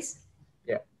comment, please.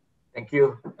 Yeah, thank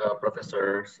you,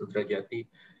 Professor Sudrajati.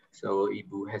 So,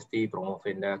 Ibu Hesti,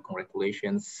 Promovenda,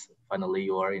 congratulations. Finally,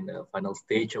 you are in the final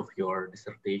stage of your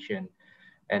dissertation.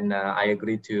 And I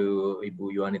agree to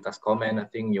Ibu Yohanita's comment. I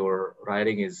think your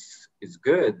writing is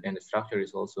good, and the structure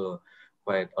is also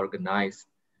quite organized.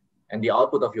 And the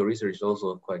output of your research is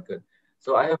also quite good.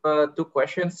 So I have 2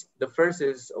 questions. The first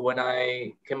is, when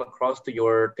I came across to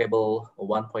your table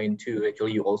 1.2,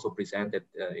 actually you also presented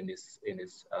in this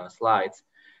slides.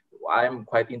 I'm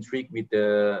quite intrigued with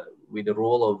the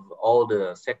role of all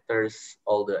the sectors,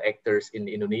 all the actors in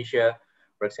Indonesia.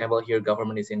 For example, here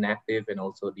government is inactive, and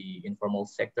also the informal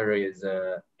sector is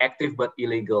active but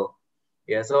illegal.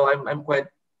 Yeah, so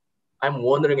I'm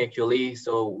wondering actually,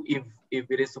 so if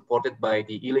it is supported by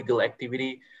the illegal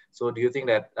activity, so do you think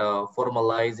that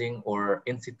formalizing or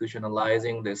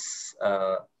institutionalizing this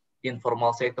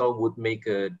informal sector would make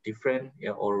a difference,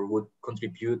 or would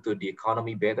contribute to the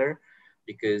economy better?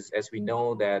 Because as we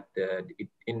know that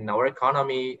in our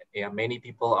economy, many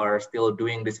people are still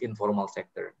doing this informal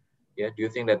sector. Yeah, do you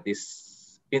think that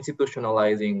this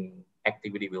institutionalizing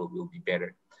activity will be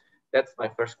better? That's my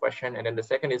first question. And then the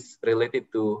second is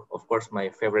related to, of course, my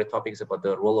favorite topics about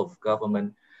the role of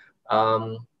government.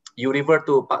 You refer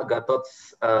to Pak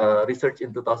Gatot's research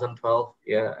in 2012,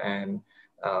 yeah, and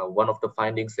one of the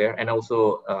findings there, and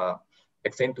also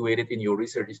accentuated in your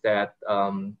research, is that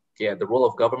the role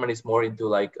of government is more into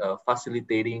like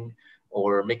facilitating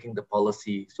or making the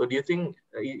policy. So do you think,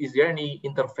 is there any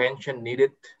intervention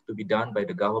needed to be done by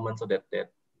the government, so that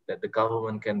the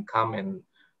government can come and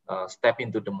step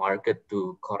into the market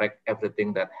to correct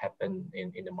everything that happened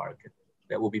in the market?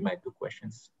 That will be my 2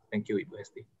 questions. Thank you, Ibu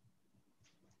Hesti.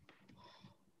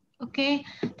 Okay,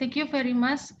 thank you very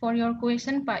much for your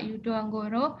question, Pak Yudo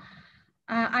Anggoro.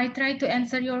 I try to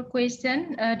answer your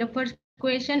question. The first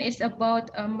question is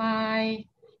about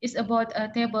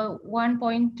table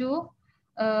 1.2,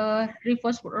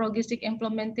 reverse logistic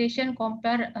implementation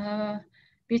compare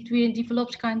between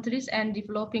developed countries and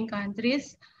developing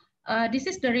countries. This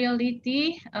is the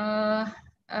reality.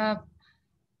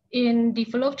 In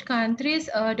developed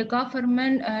countries, the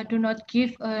government do not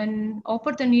give an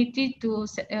opportunity to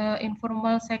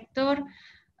informal sector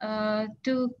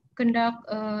to conduct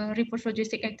reverse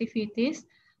logistic activities.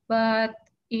 But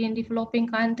in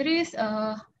developing countries,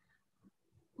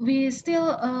 we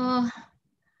still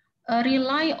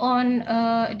rely on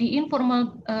the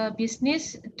informal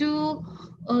business to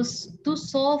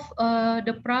solve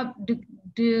the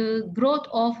growth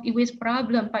of e-waste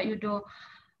problem, Pak Yudo.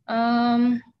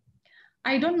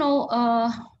 I don't know.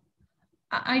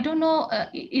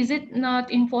 Is it not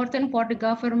important for the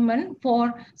government,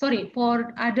 for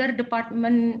other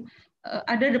department,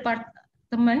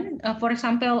 for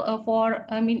example, for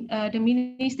the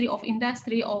Ministry of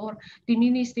Industry or the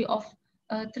Ministry of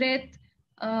Trade?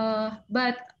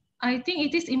 But I think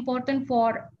it is important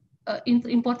for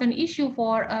important issue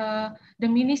for the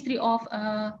Ministry of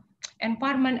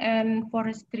Environment and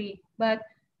Forestry, but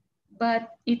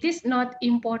it is not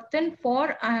important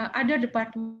for other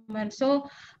departments. So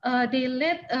they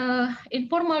let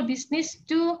informal business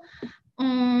to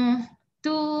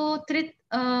treat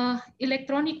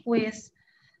electronic waste.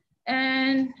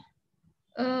 And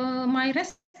my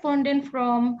respondent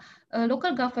from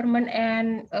local government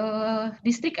and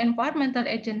district environmental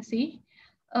agency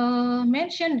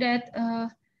mentioned that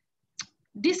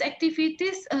these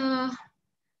activities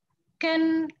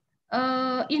can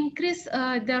increase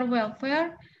their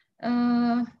welfare,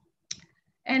 and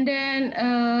then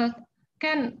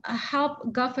can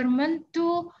help government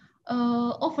to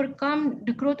overcome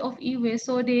the growth of e-waste.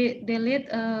 So they let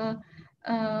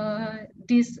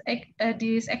these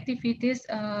activities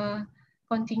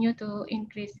continue to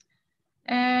increase.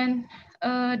 And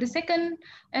the second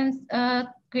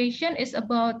question is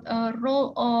about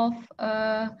role of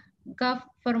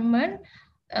government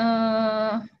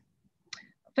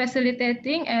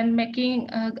facilitating and making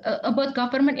about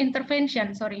government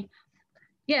intervention. Sorry.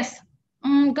 Yes,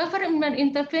 government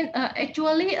intervention.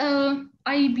 Actually,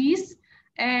 IBs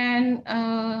and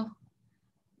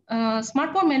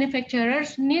smartphone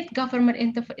manufacturers need government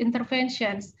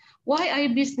interventions. Why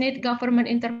IBs need government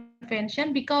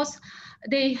intervention? Because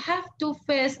they have to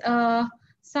face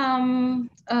some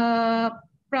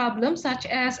problems such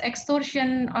as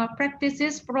extortion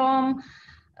practices from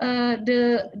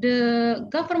the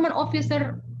government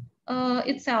officer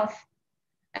itself.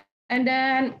 And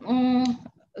then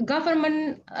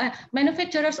government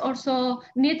manufacturers also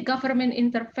need government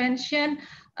intervention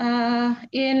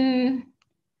in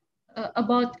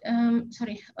about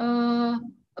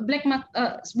black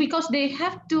market, because they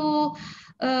have to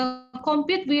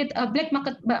compete with a black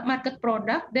market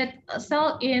product that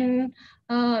sell in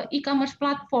e-commerce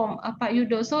platform, Pak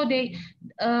Yudo. So they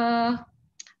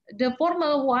the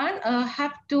formal one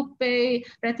have to pay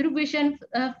retribution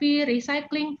fee,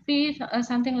 recycling fee,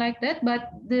 something like that. But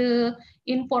the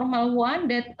informal one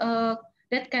that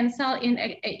can sell in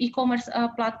e-commerce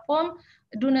platform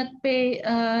do not pay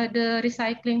the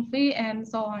recycling fee and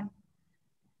so on.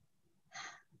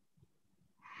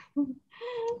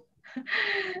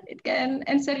 It can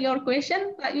answer your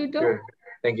question, Pak Yudo. Sure.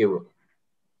 Thank you.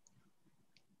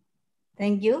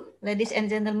 Thank you, ladies and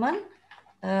gentlemen.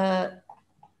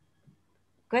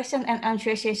 Question and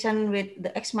answer session with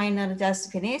the examiner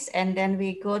just finished, and then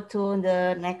we go to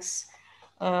the next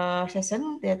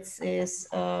session. That is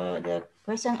the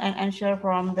question and answer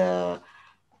from the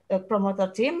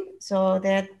promoter team. So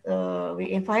that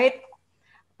we invite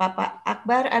Papa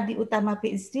Akbar Adi Utama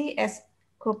PhD as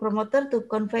co-promoter to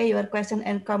convey your question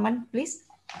and comment, please.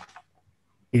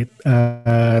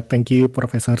 Thank you,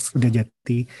 Professor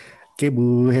Sudajati. Okay,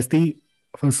 Bu Hesti,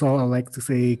 first of all, I'd like to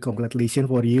say congratulations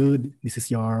for you. This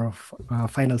is your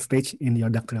final stage in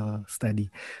your doctoral study.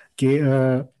 Okay,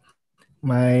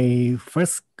 my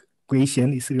first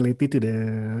question is related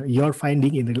to your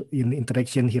finding in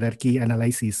interaction hierarchy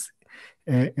analysis.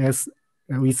 As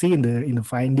we see in the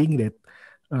finding that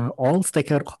all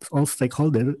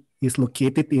stakeholder is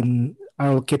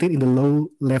are located in the low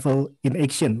level in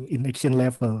action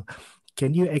level.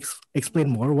 Can you explain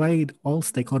more why all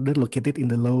stakeholders located in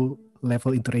the low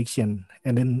level interaction?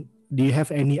 And then do you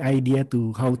have any idea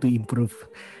to how to improve?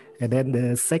 And then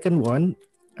the second one,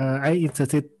 I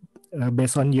interested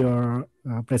based on your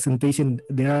presentation,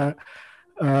 there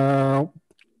are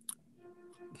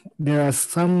there are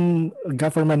some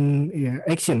government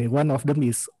action. One of them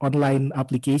is online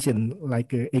application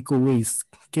like eco waste.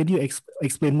 Can you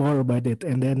explain more about it?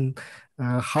 And then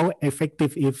how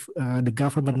effective if the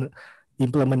government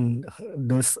implement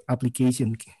those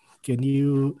application? Can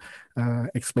you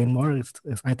explain more?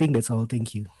 I think that's all.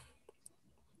 Thank you.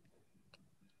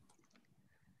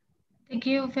 Thank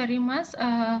you very much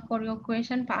for your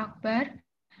question, Pak Akbar.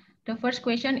 The first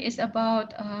question is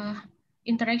about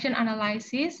interaction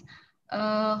analysis,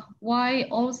 why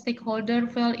all stakeholders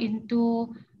fell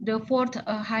into the fourth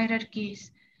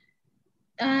hierarchies.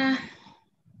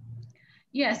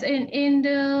 Yes, in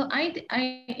the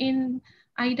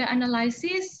IDA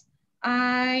analysis,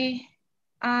 I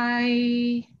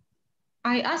asked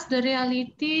the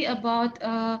reality about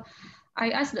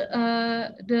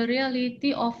the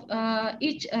reality of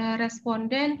each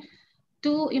respondent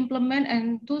to implement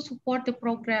and to support the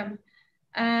program.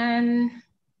 And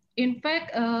in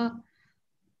fact,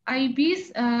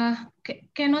 IBs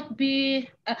cannot be,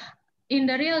 in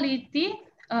the reality,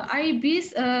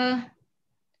 IBs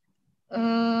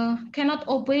cannot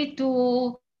obey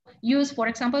to use, for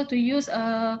example, to use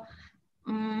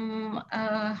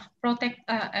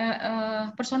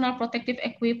personal protective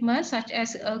equipment such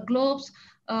as gloves,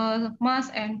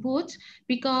 masks, and boots,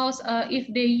 because if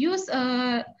they use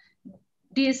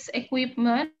this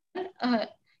equipment,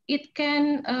 it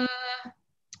can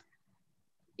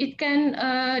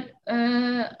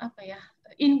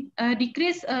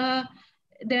decrease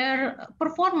their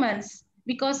performance,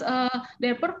 because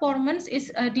their performance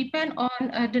is depend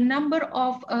on the number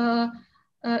of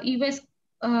e-waste,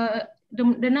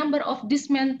 the number of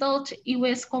dismantled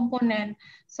e-waste component.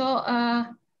 So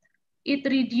it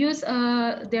reduce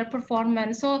their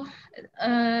performance. So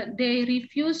they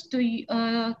refuse to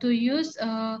use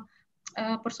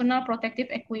personal protective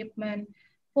equipment.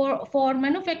 For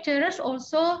manufacturers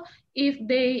also, if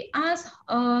they ask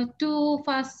to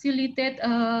facilitate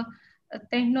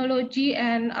technology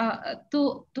and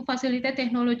to facilitate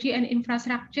technology and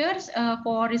infrastructures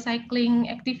for recycling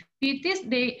activities,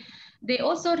 they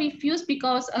also refuse,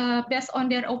 because based on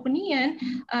their opinion,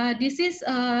 these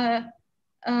are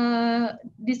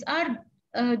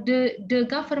the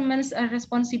government's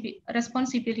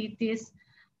responsibilities.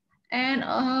 And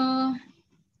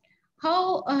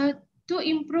how to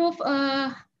improve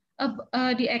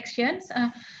the actions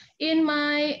in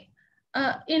my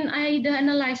in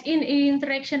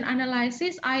interaction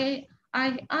analysis, I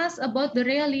asked about the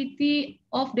reality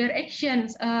of their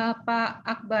actions, Pak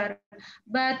Akbar.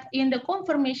 But in the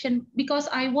confirmation, because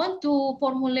I want to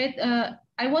formulate,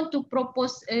 I want to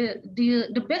propose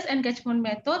the best engagement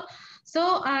method,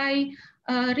 so I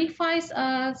revise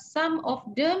some of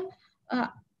them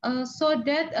so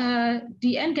that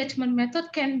the engagement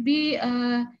method can be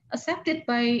accepted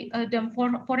by them.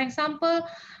 For example,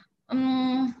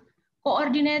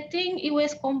 coordinating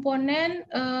e-waste component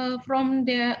from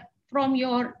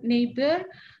your neighbor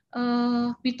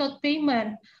without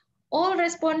payment. All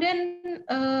respondents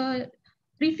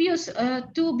refuse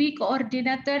to be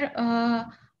coordinator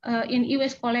in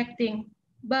e-waste collecting.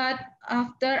 But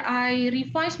after I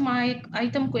revise my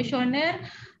item questionnaire,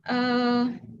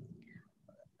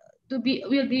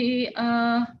 will be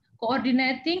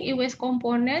coordinating e-waste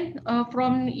component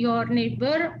from your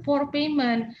neighbor for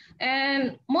payment,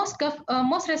 and most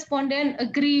respondents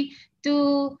agree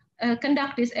to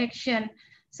conduct this action.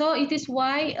 So it is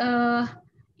why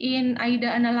in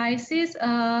IDA analysis,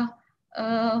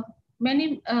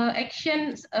 many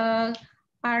actions are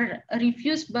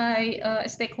refused by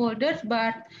stakeholders,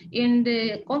 but in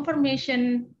the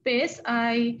confirmation phase,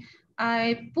 I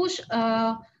push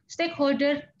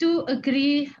stakeholders to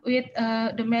agree with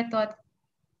the method.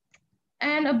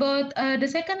 And about the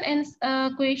second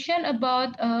question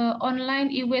about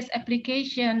online e-waste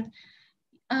application,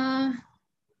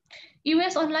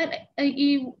 e-waste online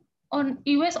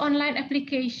e-waste online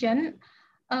application,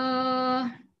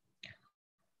 I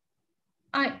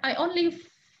only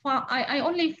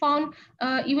found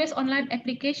e-waste online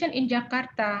application in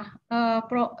Jakarta,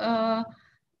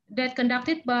 that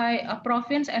conducted by a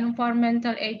province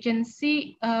environmental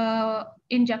agency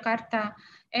in Jakarta,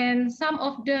 and some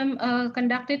of them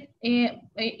conducted in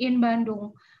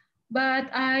Bandung. But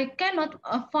I cannot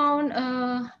found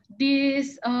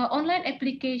this online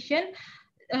application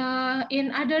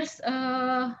in others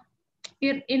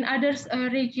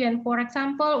region. For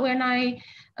example, when I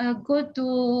go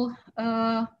to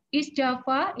East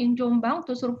Java in Jombang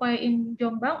to survey in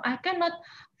Jombang, I cannot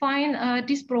find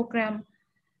this program.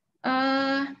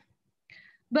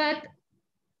 But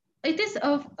it is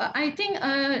I think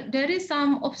there is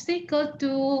some obstacle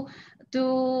to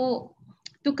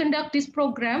to conduct this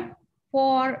program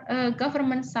for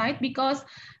government side, because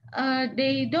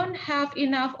they don't have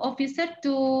enough officers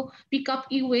to pick up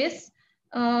e-waste,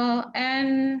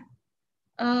 and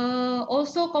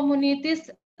also communities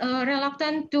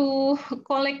reluctant to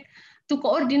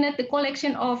coordinate the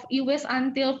collection of e-waste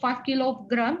until 5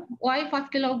 kilogram. Why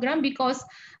 5 kilogram? Because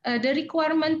the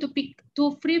requirement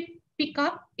to free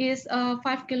pickup is 5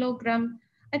 kilogram.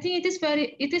 I think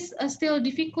it is still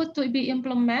difficult to be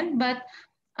implemented, but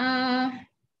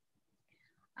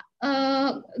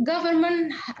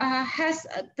government has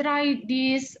tried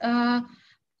this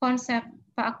concept,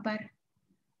 Pak Akbar.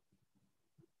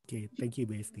 Okay, thank you,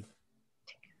 Hesti.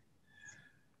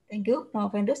 Thank you,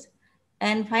 Novendus.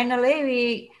 And finally,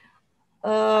 we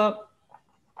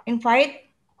invite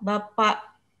Bapak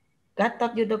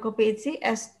Gatot Yudoko PhD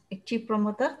as Chief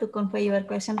Promoter to convey your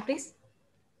question, please.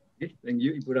 Okay, thank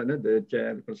you, Ibu Rana, the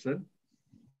chairperson.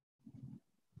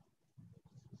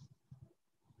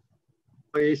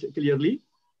 Voice clearly.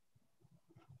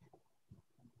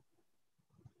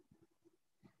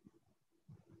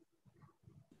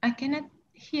 I cannot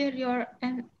hear your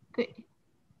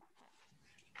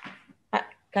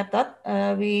Gatot,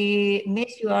 we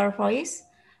miss your voice.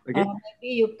 Okay.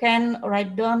 Maybe you can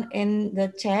write down in the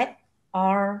chat,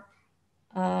 or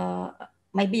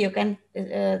maybe you can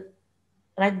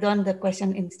write down the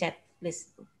question instead,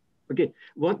 please. Okay.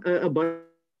 What about?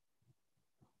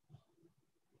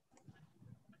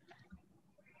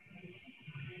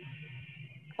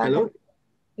 Hello.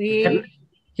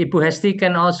 Ibu Hesti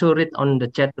can also read on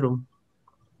the chat room.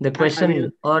 The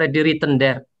question already written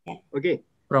there. Okay.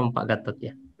 From Pak Gatot,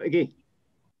 yeah. Okay.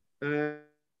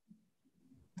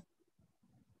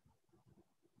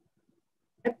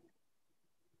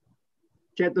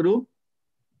 Chat room.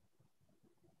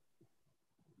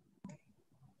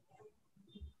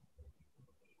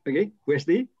 Okay,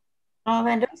 Hesti.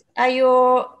 Vendors, are you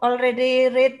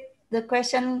already read the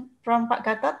question from Pak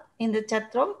Gatot in the chat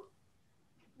room?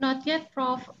 Not yet,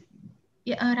 Prof.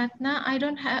 Yeah, Ratna, I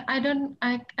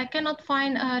cannot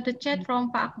find the chat from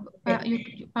Pak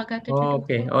Gatot. Oh,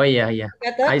 okay. Oh yeah.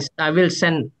 I will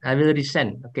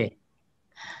resend. Okay.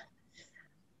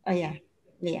 Oh yeah.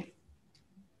 Yeah.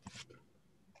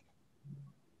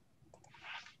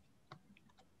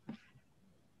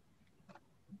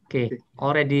 Okay,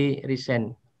 already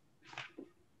resend.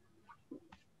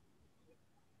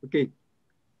 Okay.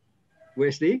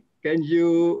 Wesley, can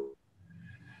you?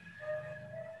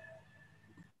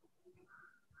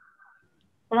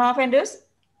 From vendors?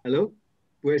 Hello,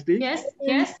 Wesley? Yes.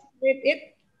 Read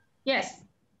it? Yes.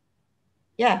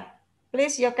 Yeah,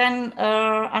 please you can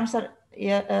answer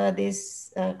this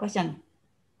question.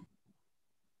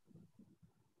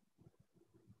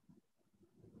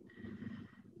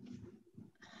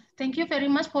 Thank you very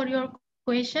much for your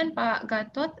question, Pak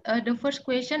Gatot. The first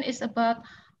question is about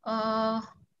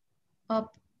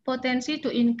potency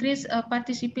to increase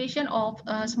participation of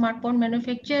smartphone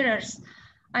manufacturers.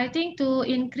 I think to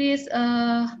increase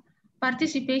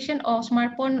participation of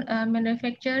smartphone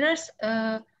manufacturers,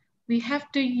 we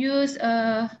have to use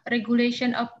a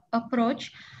regulation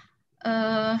approach,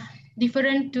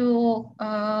 different to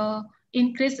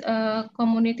increase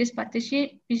communities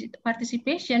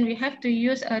participation. We have to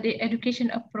use the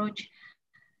education approach.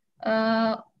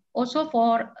 Also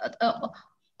for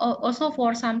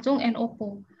Samsung and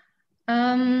Oppo.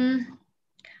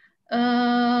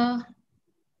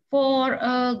 For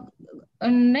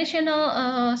national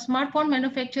smartphone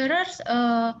manufacturers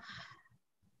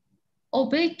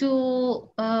obey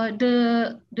to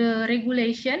the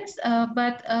regulations,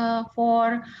 but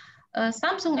for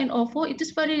Samsung and Oppo, it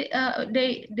is very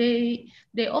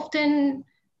they often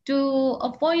to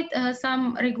avoid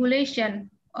some regulation.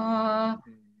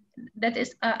 That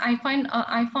is, I found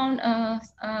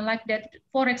like that.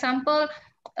 For example,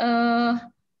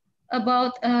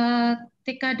 about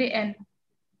TKDN,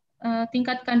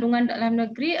 tingkat kandungan dalam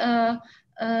negeri.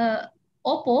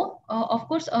 Oppo, of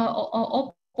course, Oppo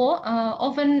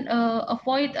often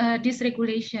avoid these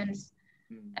regulations.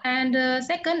 And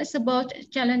second is about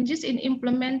challenges in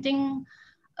implementing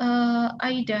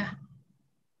AIDA.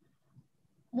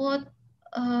 What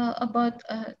about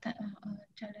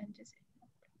challenges?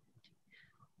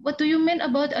 What do you mean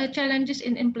about challenges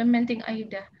in implementing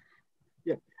AIDA?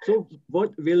 Yeah. So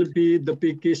what will be the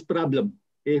biggest problem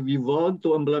if we want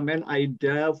to implement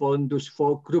AIDA for those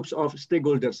 4 groups of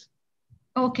stakeholders?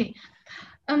 Okay.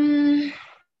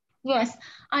 Yes,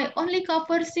 I only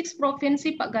cover 6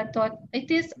 provinces, Pak Gatot.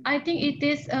 I think it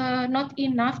is not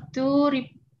enough to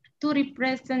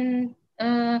represent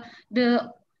the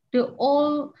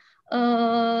whole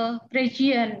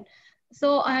region.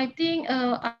 So I think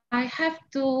I have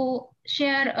to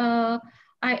share.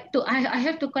 I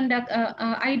have to conduct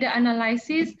IDA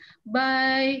analysis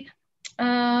by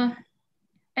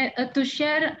to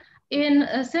share in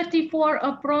 34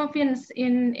 province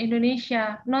in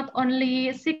Indonesia, not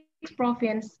only 6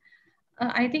 province.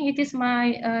 I think it is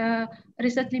my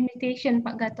research limitation,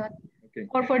 Pak Gatot. Okay.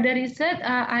 Or for the research,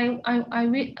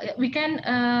 we can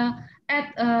add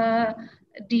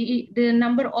the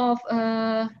number of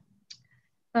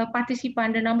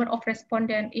participant, the number of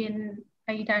respondent in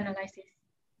AIDA analysis.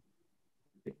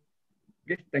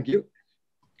 Okay, thank you.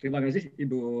 Terima kasih,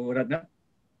 Ibu Ratna.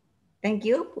 Thank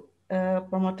you,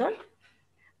 promoter.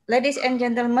 Ladies and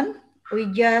gentlemen, we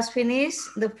just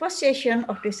finished the first session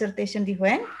of dissertation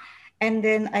defense, and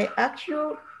then I ask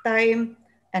you time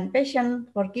and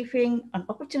patience for giving an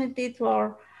opportunity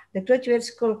for the Graduate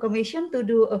School Commission to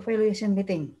do a evaluation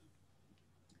meeting.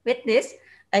 With this,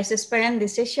 I suspend the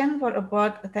session for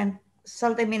about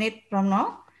 30 minutes from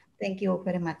now. Thank you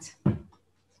very much.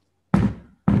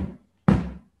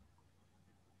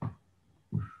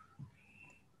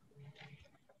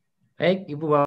 Baik, Ibu